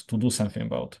want to do something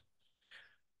about.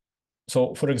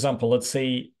 So for example, let's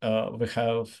say we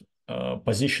have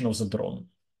position of the drone,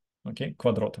 okay,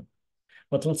 quadroton.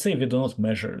 But let's say we do not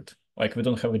measure it, like we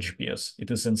don't have a GPS.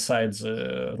 It is inside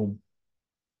the room.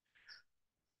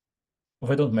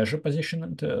 We don't measure position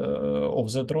of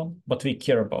the drone, but we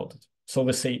care about it. So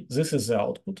we say this is the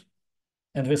output,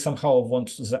 and we somehow want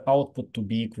the output to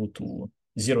be equal to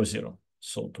 0, 0.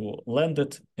 So to land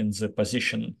it in the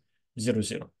position 0,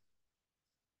 0.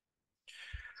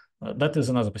 That is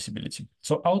another possibility.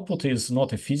 So output is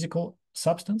not a physical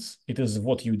substance. It is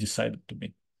what you decide it to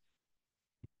be.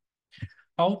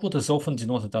 Output is often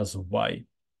denoted as Y,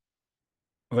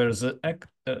 whereas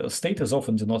the state is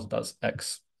often denoted as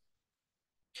X.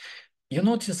 You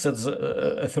notice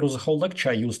that through the whole lecture,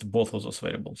 I used both of those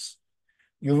variables.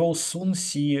 You will soon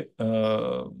see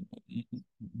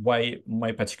why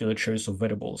my particular choice of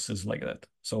variables is like that.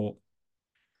 So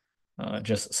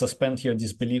just suspend your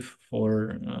disbelief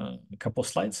for a couple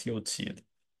slides, you would see it.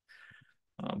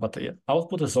 But the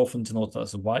output is often denoted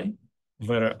as Y,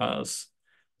 whereas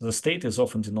the state is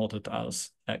often denoted as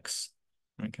X.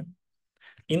 Okay.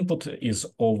 Input is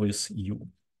always U,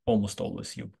 almost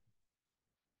always U.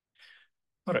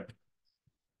 All right,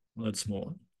 let's move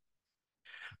on.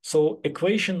 So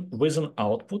equation with an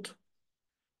output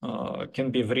can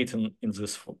be written in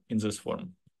this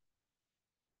form.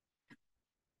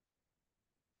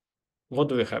 What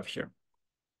do we have here?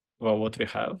 Well, what we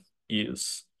have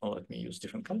is, let me use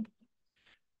different color.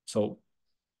 So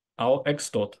our x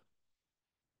dot,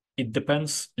 it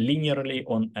depends linearly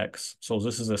on x. So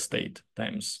this is a state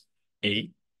times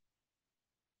A.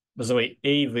 By the way,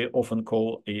 A we often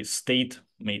call a state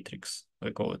matrix.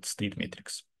 We call it state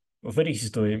matrix. Very easy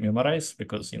to memorize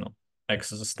because,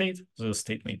 X is a state, this is a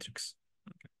state matrix.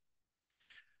 Okay.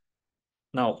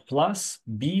 Now, plus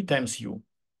B times U.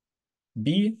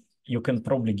 B, you can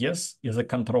probably guess, is a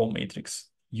control matrix.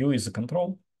 U is a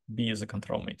control, B is a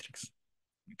control matrix.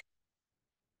 Okay.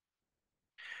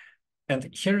 And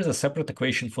here is a separate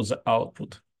equation for the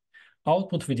output.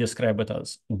 Output, we describe it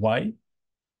as Y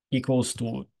equals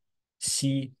to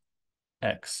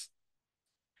CX.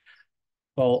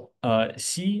 Well,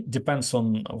 C depends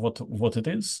on what it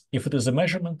is. If it is a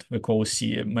measurement, we call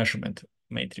C a measurement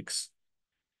matrix.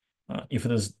 If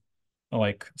it is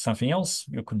like something else,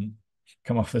 you can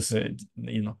come up with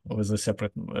a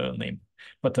separate name.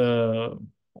 But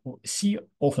C,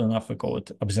 often enough, we call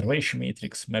it observation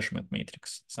matrix, measurement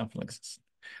matrix, something like this.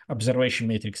 Observation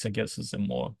matrix, I guess, is a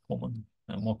more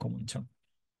common term.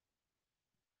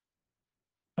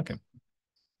 Okay.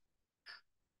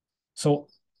 So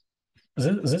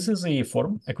this is a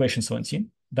form, equation 17,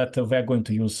 that we're going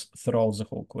to use throughout the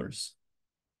whole course.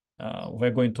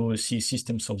 We're going to see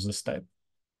systems of this type.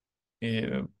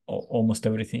 Almost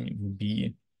everything will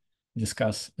be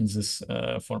discussed in this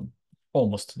form.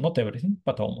 Almost, not everything,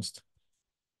 but almost.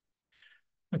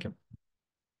 Okay.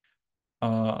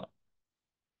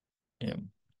 Yeah.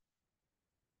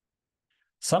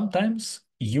 Sometimes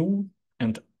U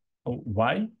and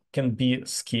Y can be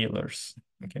scalars.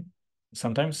 Okay.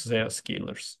 Sometimes they are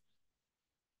scalars.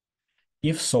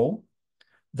 If so,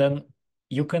 then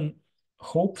you can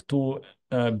hope to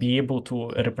be able to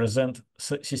represent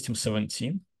system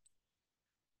 17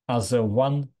 as a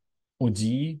one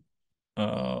ODE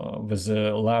with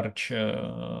a large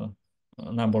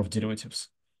number of derivatives,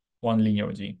 one linear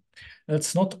ODE.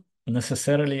 It's not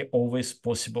necessarily always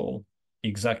possible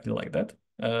exactly like that.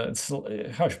 It's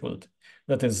how should I put it?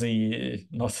 That is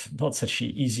not such an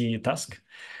easy task,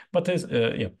 but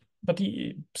yeah. But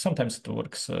sometimes it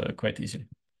works quite easily.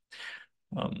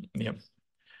 Yeah.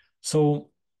 So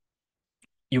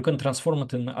you can transform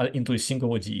it into a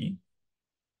single ODE,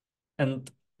 and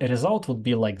a result would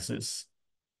be like this.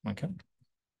 Okay.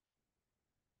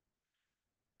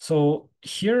 So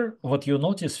here, what you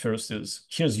notice first is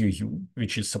here's your U,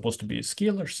 which is supposed to be a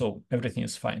scalar, so everything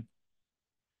is fine.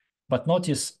 But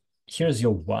notice here's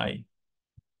your Y.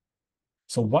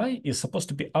 So Y is supposed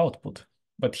to be output,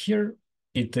 but here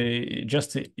it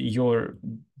just the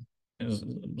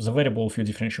variable of your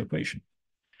differential equation.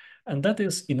 And that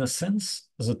is, in a sense,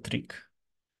 the trick.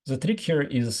 The trick here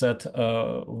is that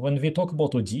when we talk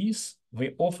about ODEs,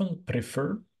 we often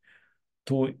prefer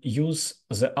to use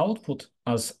the output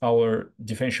as our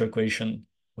differential equation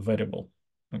variable.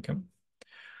 Okay.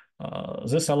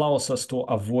 This allows us to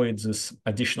avoid this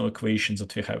additional equations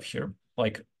that we have here.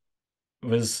 Like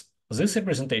with this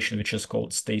representation, which is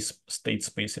called state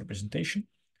space representation,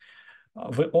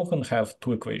 we often have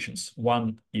two equations.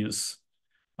 One is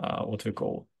what we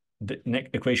call the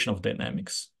equation of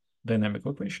dynamics,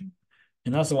 dynamical equation.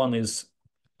 Another one is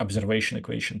observation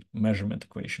equation, measurement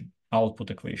equation,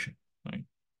 output equation, right?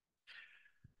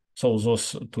 So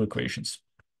those two equations.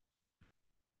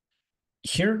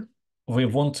 Here, we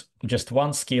want just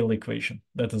one scale equation.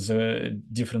 That is a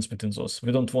difference between those.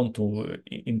 We don't want to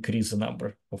increase the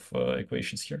number of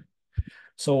equations here.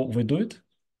 So we do it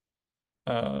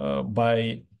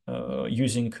by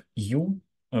using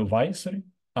y,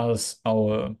 as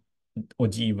our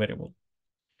ODE variable.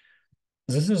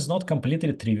 This is not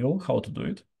completely trivial how to do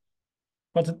it,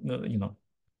 but you know,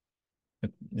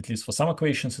 at least for some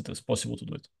equations, it is possible to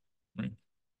do it. Right?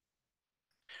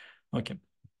 Okay,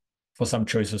 for some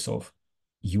choices of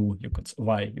you could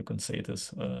y, you can say it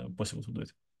is possible to do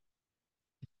it.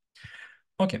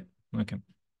 Okay, okay.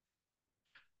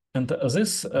 And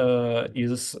this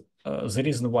is the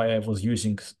reason why I was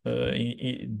using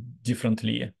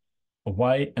differently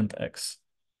y and x.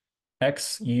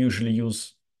 X, you usually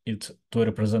use it to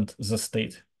represent the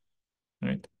state,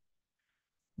 right?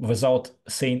 Without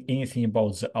saying anything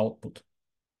about the output.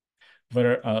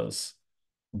 Whereas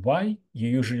y, you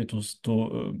usually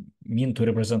mean to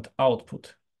represent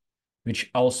output, which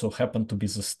also happen to be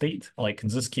the state. Like in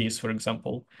this case, for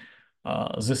example,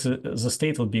 the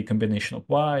state would be a combination of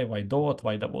y dot,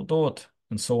 y double dot,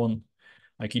 and so on.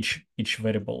 Like each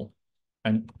variable,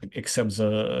 and except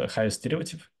the highest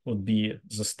derivative would be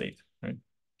the state, right?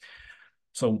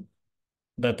 So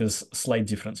that is slight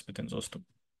difference between those two.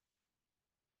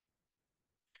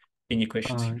 Any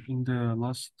questions here? In the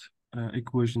last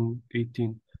equation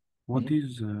 18, what Mhm.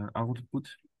 is output?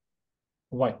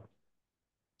 Y.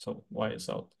 So y is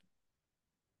out.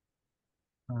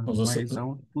 Y is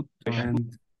output, Equation.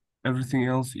 and everything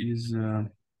else is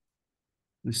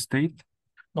the state.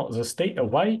 No, the state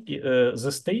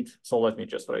the state. So let me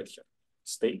just write here.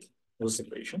 State this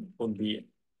equation would be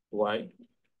y.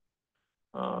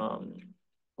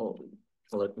 Oh,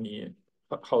 let me.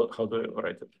 How do I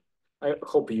write it? I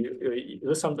hope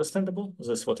this is understandable. This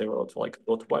is what I wrote, like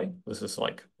dot y. This is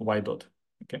like y dot.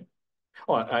 Okay.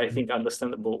 Oh, I think more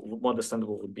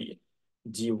understandable would be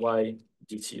dy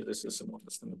dt. This is more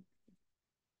understandable.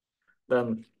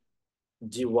 Then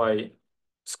dy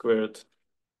squared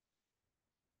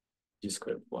d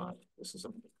squared y. This is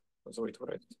the way to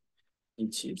write it.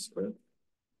 dt squared.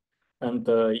 And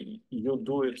you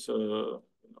do it.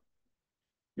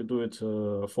 You do it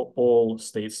for all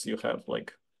states you have,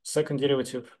 like second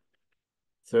derivative,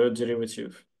 third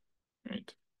derivative,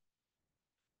 right?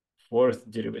 Fourth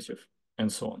derivative,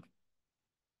 and so on.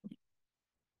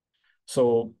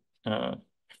 So,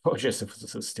 apologies if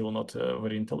this is still not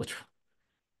very intelligible.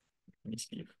 Let me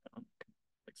see if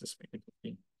like this maybe it would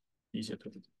be easier to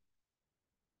do.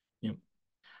 Yeah.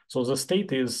 So the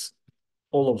state is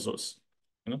all of those,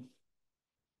 you know,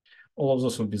 all of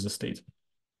those would be the state,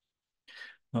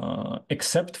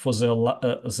 except for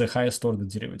the highest order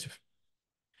derivative.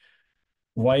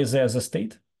 Why is there the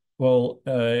state? Well,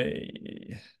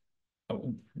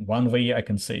 one way I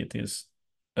can say it is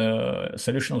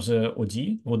solution of the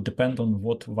ODE would depend on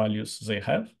what values they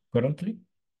have currently.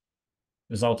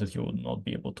 Without it, you would not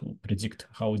be able to predict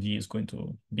how D is going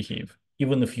to behave,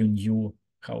 even if you knew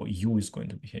how U is going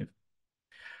to behave.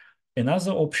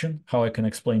 Another option, how I can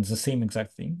explain the same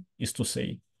exact thing, is to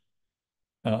say,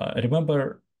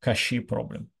 remember Cauchy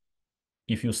problem.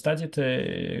 If you studied,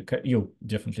 you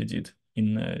definitely did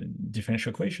in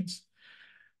differential equations,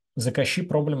 the Cauchy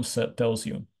problem tells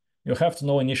you have to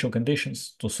know initial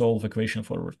conditions to solve equation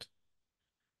forward.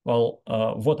 Well,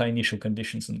 what are initial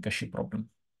conditions in Cauchy problem?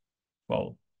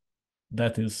 Well,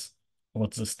 that is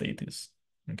what the state is.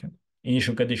 Okay.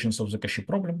 Initial conditions of the Cauchy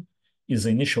problem is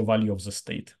the initial value of the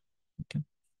state. Okay.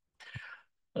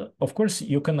 Of course,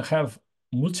 you can have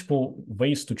multiple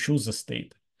ways to choose the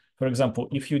state. For example,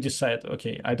 if you decide,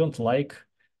 okay, I don't like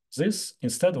this,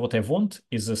 instead what I want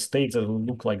is a state that will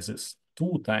look like this,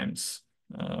 2 times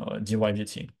dy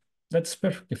dt. That's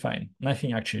perfectly fine.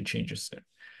 Nothing actually changes there.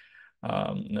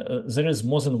 There is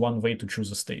more than one way to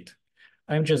choose a state.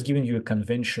 I'm just giving you a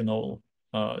conventional,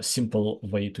 simple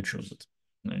way to choose it.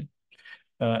 Right?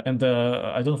 And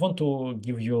I don't want to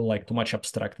give you like too much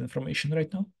abstract information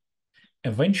right now.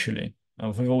 Eventually,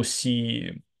 we will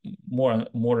see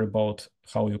more about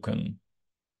how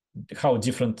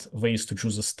different ways to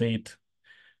choose a state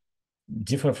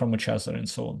differ from each other and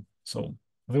so on. So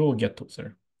we will get to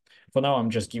there. For now, I'm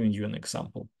just giving you an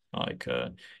example. Like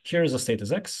here the state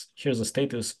is x, here the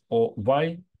state is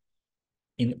y,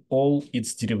 in all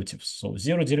its derivatives. So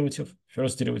zero derivative,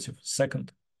 first derivative,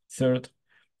 second, third,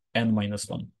 n minus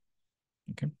one.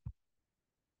 Okay.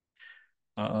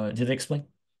 Did I explain?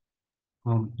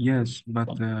 Yes, but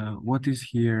what is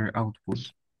here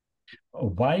output?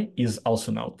 Y is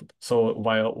also an output. So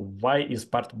while Y is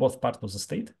both part of the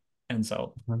state and the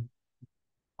output.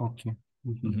 Okay.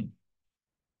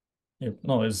 Yeah,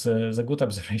 no, it's a good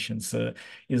observation.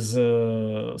 Is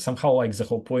somehow like the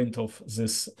whole point of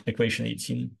this equation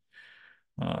 18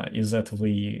 is that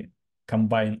we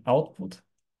combine output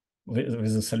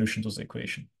with the solution to the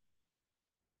equation.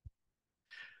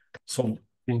 So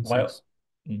while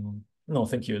no,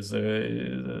 thank you.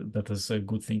 That is a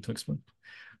good thing to explain.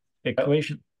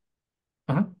 Equation.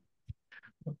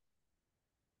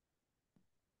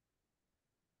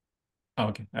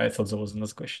 Okay, I thought there was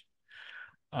another question.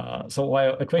 So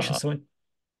while equation 7,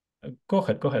 go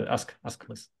ahead, ask,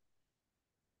 please.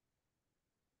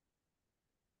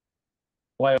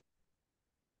 While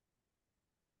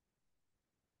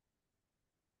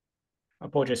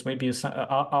apologize, maybe some,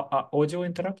 audio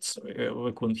interrupts.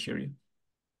 We couldn't hear you.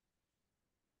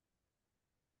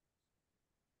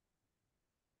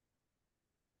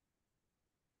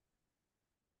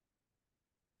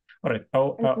 All right.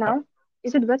 And now,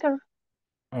 is it better?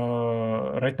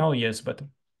 Right now, yes, better.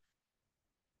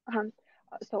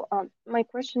 So my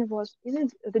question was, is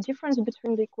it the difference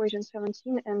between the equation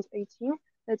 17 and 18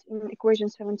 that in equation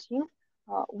 17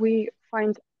 we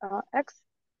find x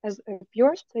as a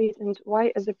pure state and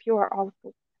y as a pure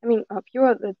output? I mean,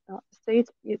 pure state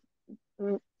is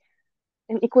an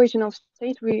equation of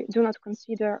state we do not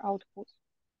consider output.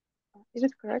 Is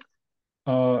it correct?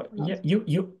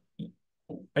 Yeah,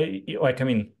 I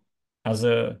mean, as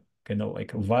a kind of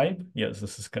like a vibe, yes,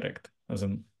 this is correct. As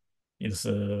an is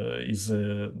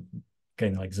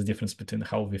kind of like the difference between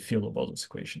how we feel about those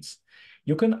equations.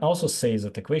 You can also say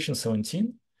that equation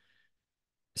 17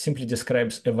 simply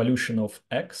describes evolution of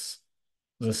x,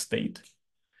 the state,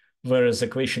 whereas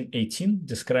equation 18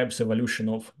 describes evolution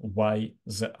of y,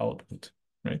 the output,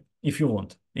 right? If you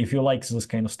want, if you like this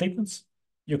kind of statements,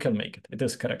 you can make it. It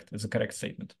is correct. It's a correct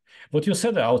statement. What you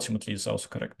said ultimately is also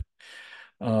correct.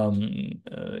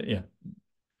 Yeah.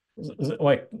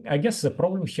 Like, I guess the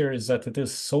problem here is that it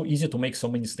is so easy to make so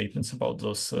many statements about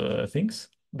those things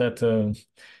that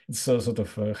it's sort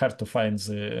of hard to find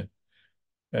the,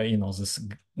 this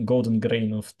golden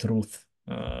grain of truth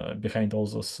behind all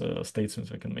those statements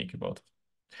we can make about it.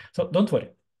 So don't worry.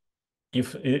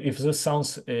 If this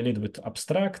sounds a little bit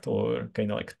abstract or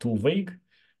kind of like too vague,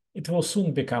 it will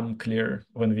soon become clear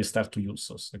when we start to use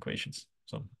those equations.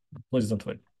 So please don't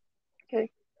worry.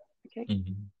 Okay.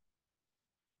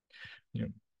 Yeah.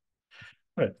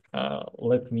 All right.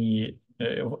 Let me.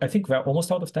 I think we're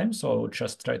almost out of time, so I'll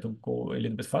just try to go a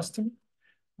little bit faster.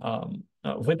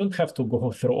 We don't have to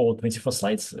go through all 24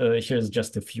 slides. Here's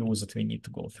just a few that we need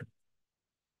to go through.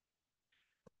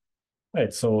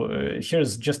 Right, so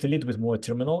here's just a little bit more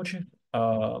terminology.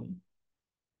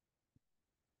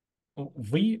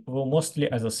 We will mostly,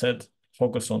 as I said,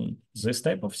 focus on this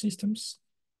type of systems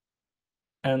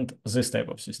and this type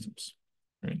of systems.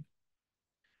 Right?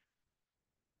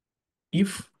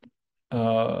 If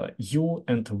u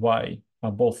and y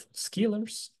are both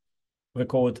scalars, we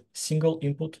call it single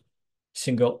input,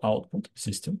 single output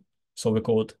system. So we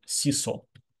call it seesaw,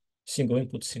 single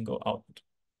input, single output.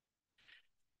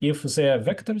 If they are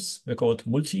vectors, we call it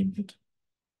multi-input,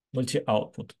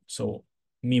 multi-output, so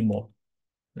MIMO,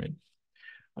 right?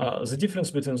 The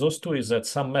difference between those two is that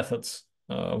some methods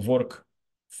work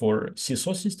for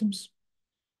seesaw systems.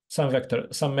 Some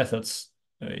methods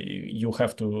you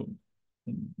have to,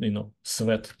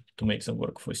 sweat to make them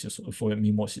work for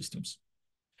MIMO systems.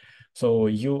 So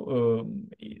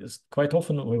quite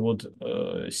often we would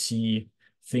see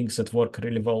things that work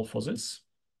really well for this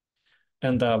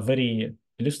and are very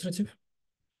illustrative,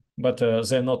 but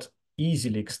they're not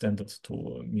easily extended to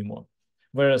MIMO.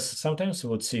 Whereas sometimes we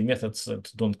would see methods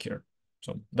that don't care.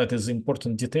 So that is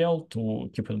important detail to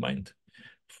keep in mind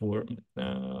for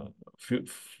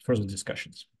further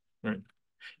discussions. Right?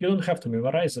 You don't have to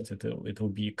memorize it. It will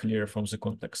be clear from the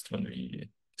context when we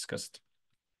discuss it.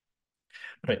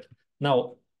 Right.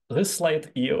 Now, this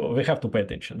slide, we have to pay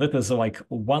attention. That is like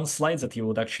one slide that you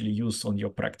would actually use on your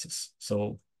practice.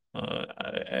 So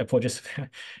I apologize a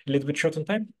little bit short on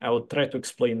time. I will try to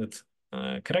explain it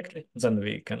correctly. Then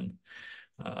we can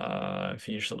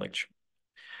finish the lecture.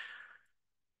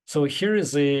 So here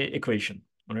is the equation,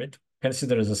 all right?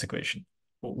 Consider this equation.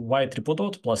 Y triple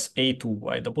dot plus A2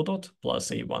 y double dot plus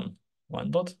A1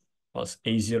 1 dot plus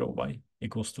A0 y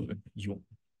equals to u.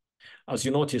 As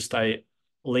you noticed, I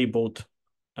labeled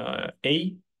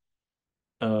A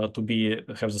to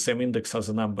have the same index as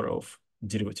the number of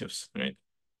derivatives, right?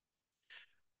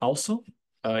 Also,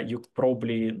 you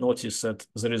probably notice that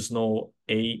there is no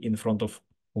a in front of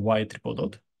y triple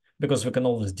dot because we can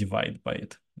always divide by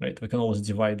it, right? We can always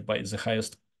divide by the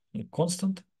highest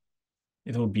constant.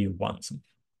 It will be 1.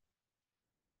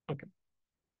 Okay.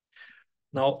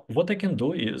 Now, what I can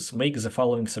do is make the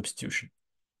following substitution.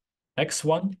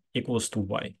 x1 equals to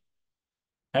y.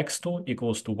 x2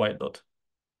 equals to y dot.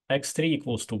 x3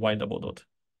 equals to y double dot.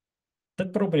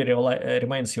 That probably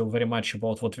reminds you very much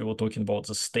about what we were talking about,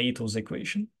 the state of the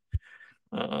equation.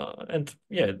 And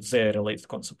yeah, they're related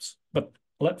concepts. But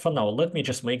for now, let me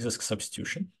just make this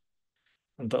substitution.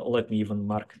 And let me even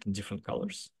mark it in different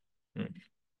colors.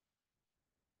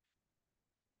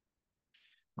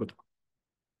 Good.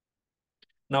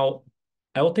 Now,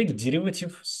 I will take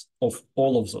derivatives of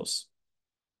all of those.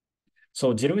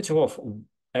 So derivative of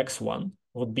x1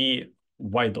 would be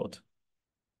y dot.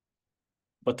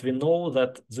 But we know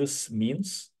that this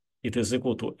means it is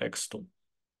equal to x2,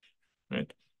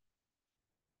 right?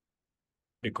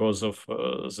 Because of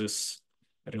this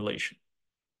relation.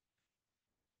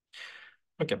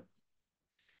 Okay.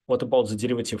 What about the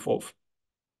derivative of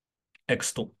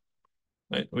x2?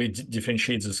 Right? We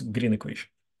differentiate this green equation.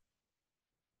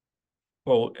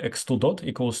 Well, x2 dot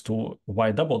equals to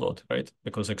y double dot, right?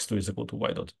 Because x2 is equal to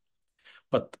y dot.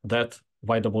 But that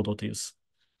y double dot is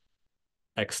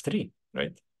x3,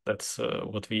 right? That's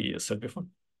what we said before.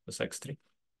 It's x3.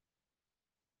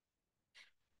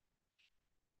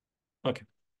 Okay.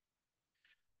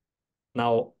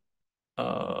 Now,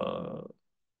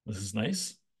 this is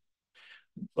nice.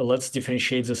 But let's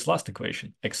differentiate this last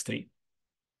equation, x3.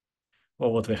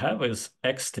 Well, what we have is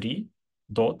x3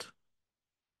 dot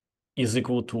is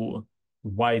equal to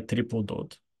y triple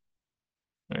dot,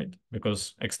 right?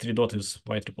 Because x3 dot is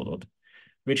y triple dot,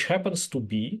 which happens to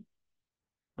be,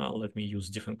 let me use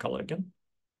different color again,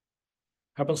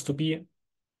 happens to be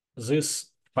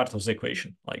this part of the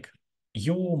equation, like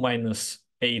u minus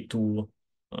a2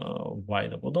 y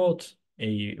double dot,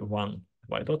 a1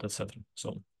 y dot, etc.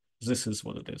 So this is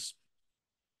what it is.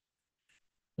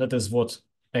 That is what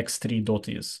x3 dot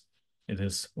is. It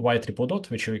is y triple dot,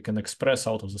 which we can express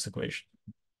out of this equation.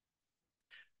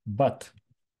 But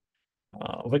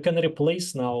we can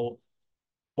replace now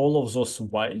all of those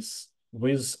y's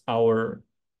with our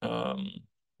um,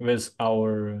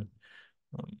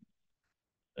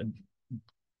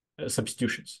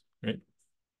 substitutions, right?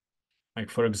 Like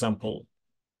for example,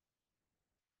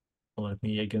 let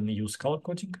me again use color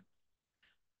coding.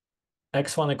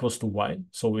 X1 equals to y,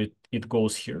 so it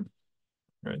goes here,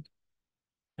 right?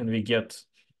 And we get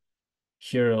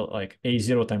here like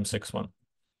a0 times x1.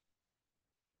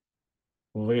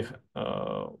 We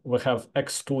have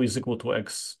x2 is equal to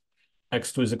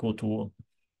x2 is equal to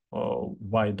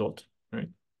y dot, right?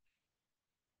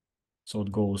 So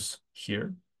it goes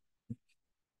here.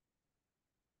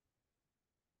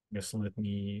 Guess let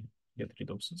me get rid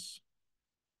of this.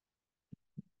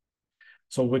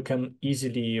 So we can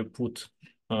easily put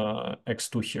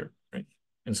x2 here, right?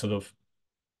 Instead of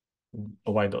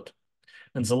y dot.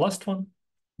 And the last one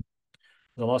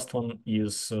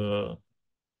is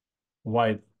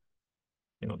y,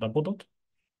 double dot,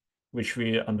 which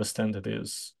we understand it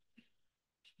is,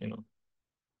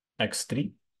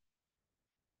 x3.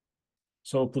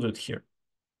 So put it here.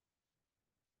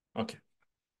 Okay.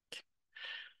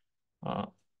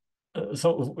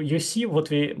 So you see what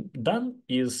we done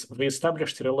is we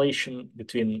established a relation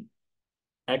between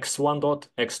x1 dot,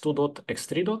 x2 dot,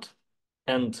 x3 dot,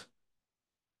 and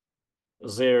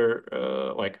their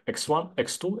like x1,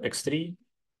 x2, x3,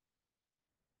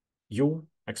 u,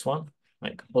 x1,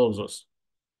 like all of those.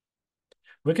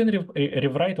 We can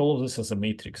rewrite all of this as a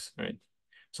matrix, right?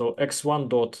 So x1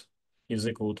 dot is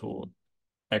equal to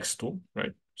x2,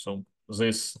 right? So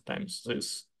this times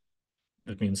this,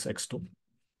 that means x2.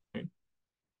 Right?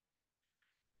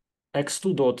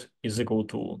 x2 dot is equal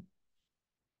to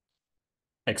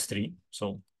x3,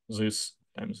 so this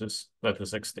times this, that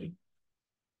is x3.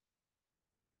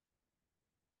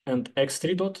 And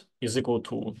x3 dot is equal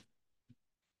to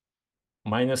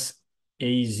minus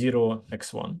a0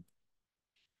 x1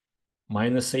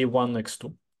 minus a1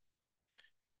 x2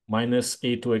 minus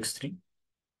a2 x3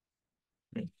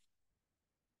 right?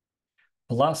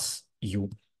 plus u.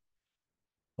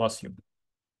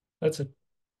 That's it.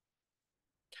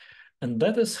 And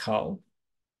that is how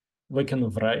we can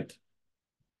write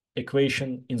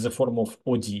equation in the form of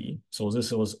ODE. So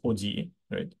this was ODE,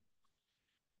 right?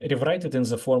 Rewrite it in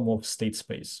the form of state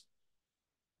space.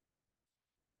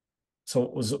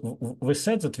 So we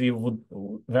said that we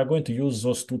are going to use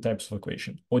those two types of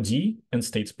equation, ODE and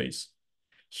state space.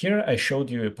 Here I showed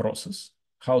you a process,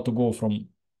 how to go from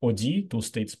ODE to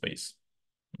state space.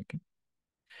 Okay.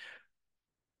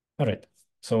 All right.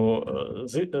 So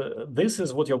this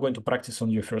is what you're going to practice on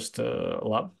your first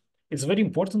lab. It's very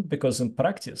important because in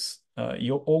practice,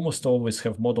 you almost always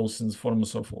have models in the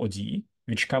forms of ODE,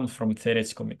 which come from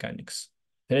theoretical mechanics.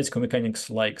 Theoretical mechanics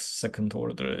likes second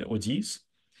order ODEs,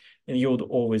 and you would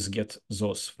always get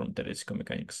those from theoretical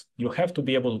mechanics. You have to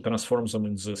be able to transform them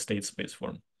in the state space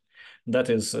form. That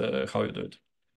is how you do it.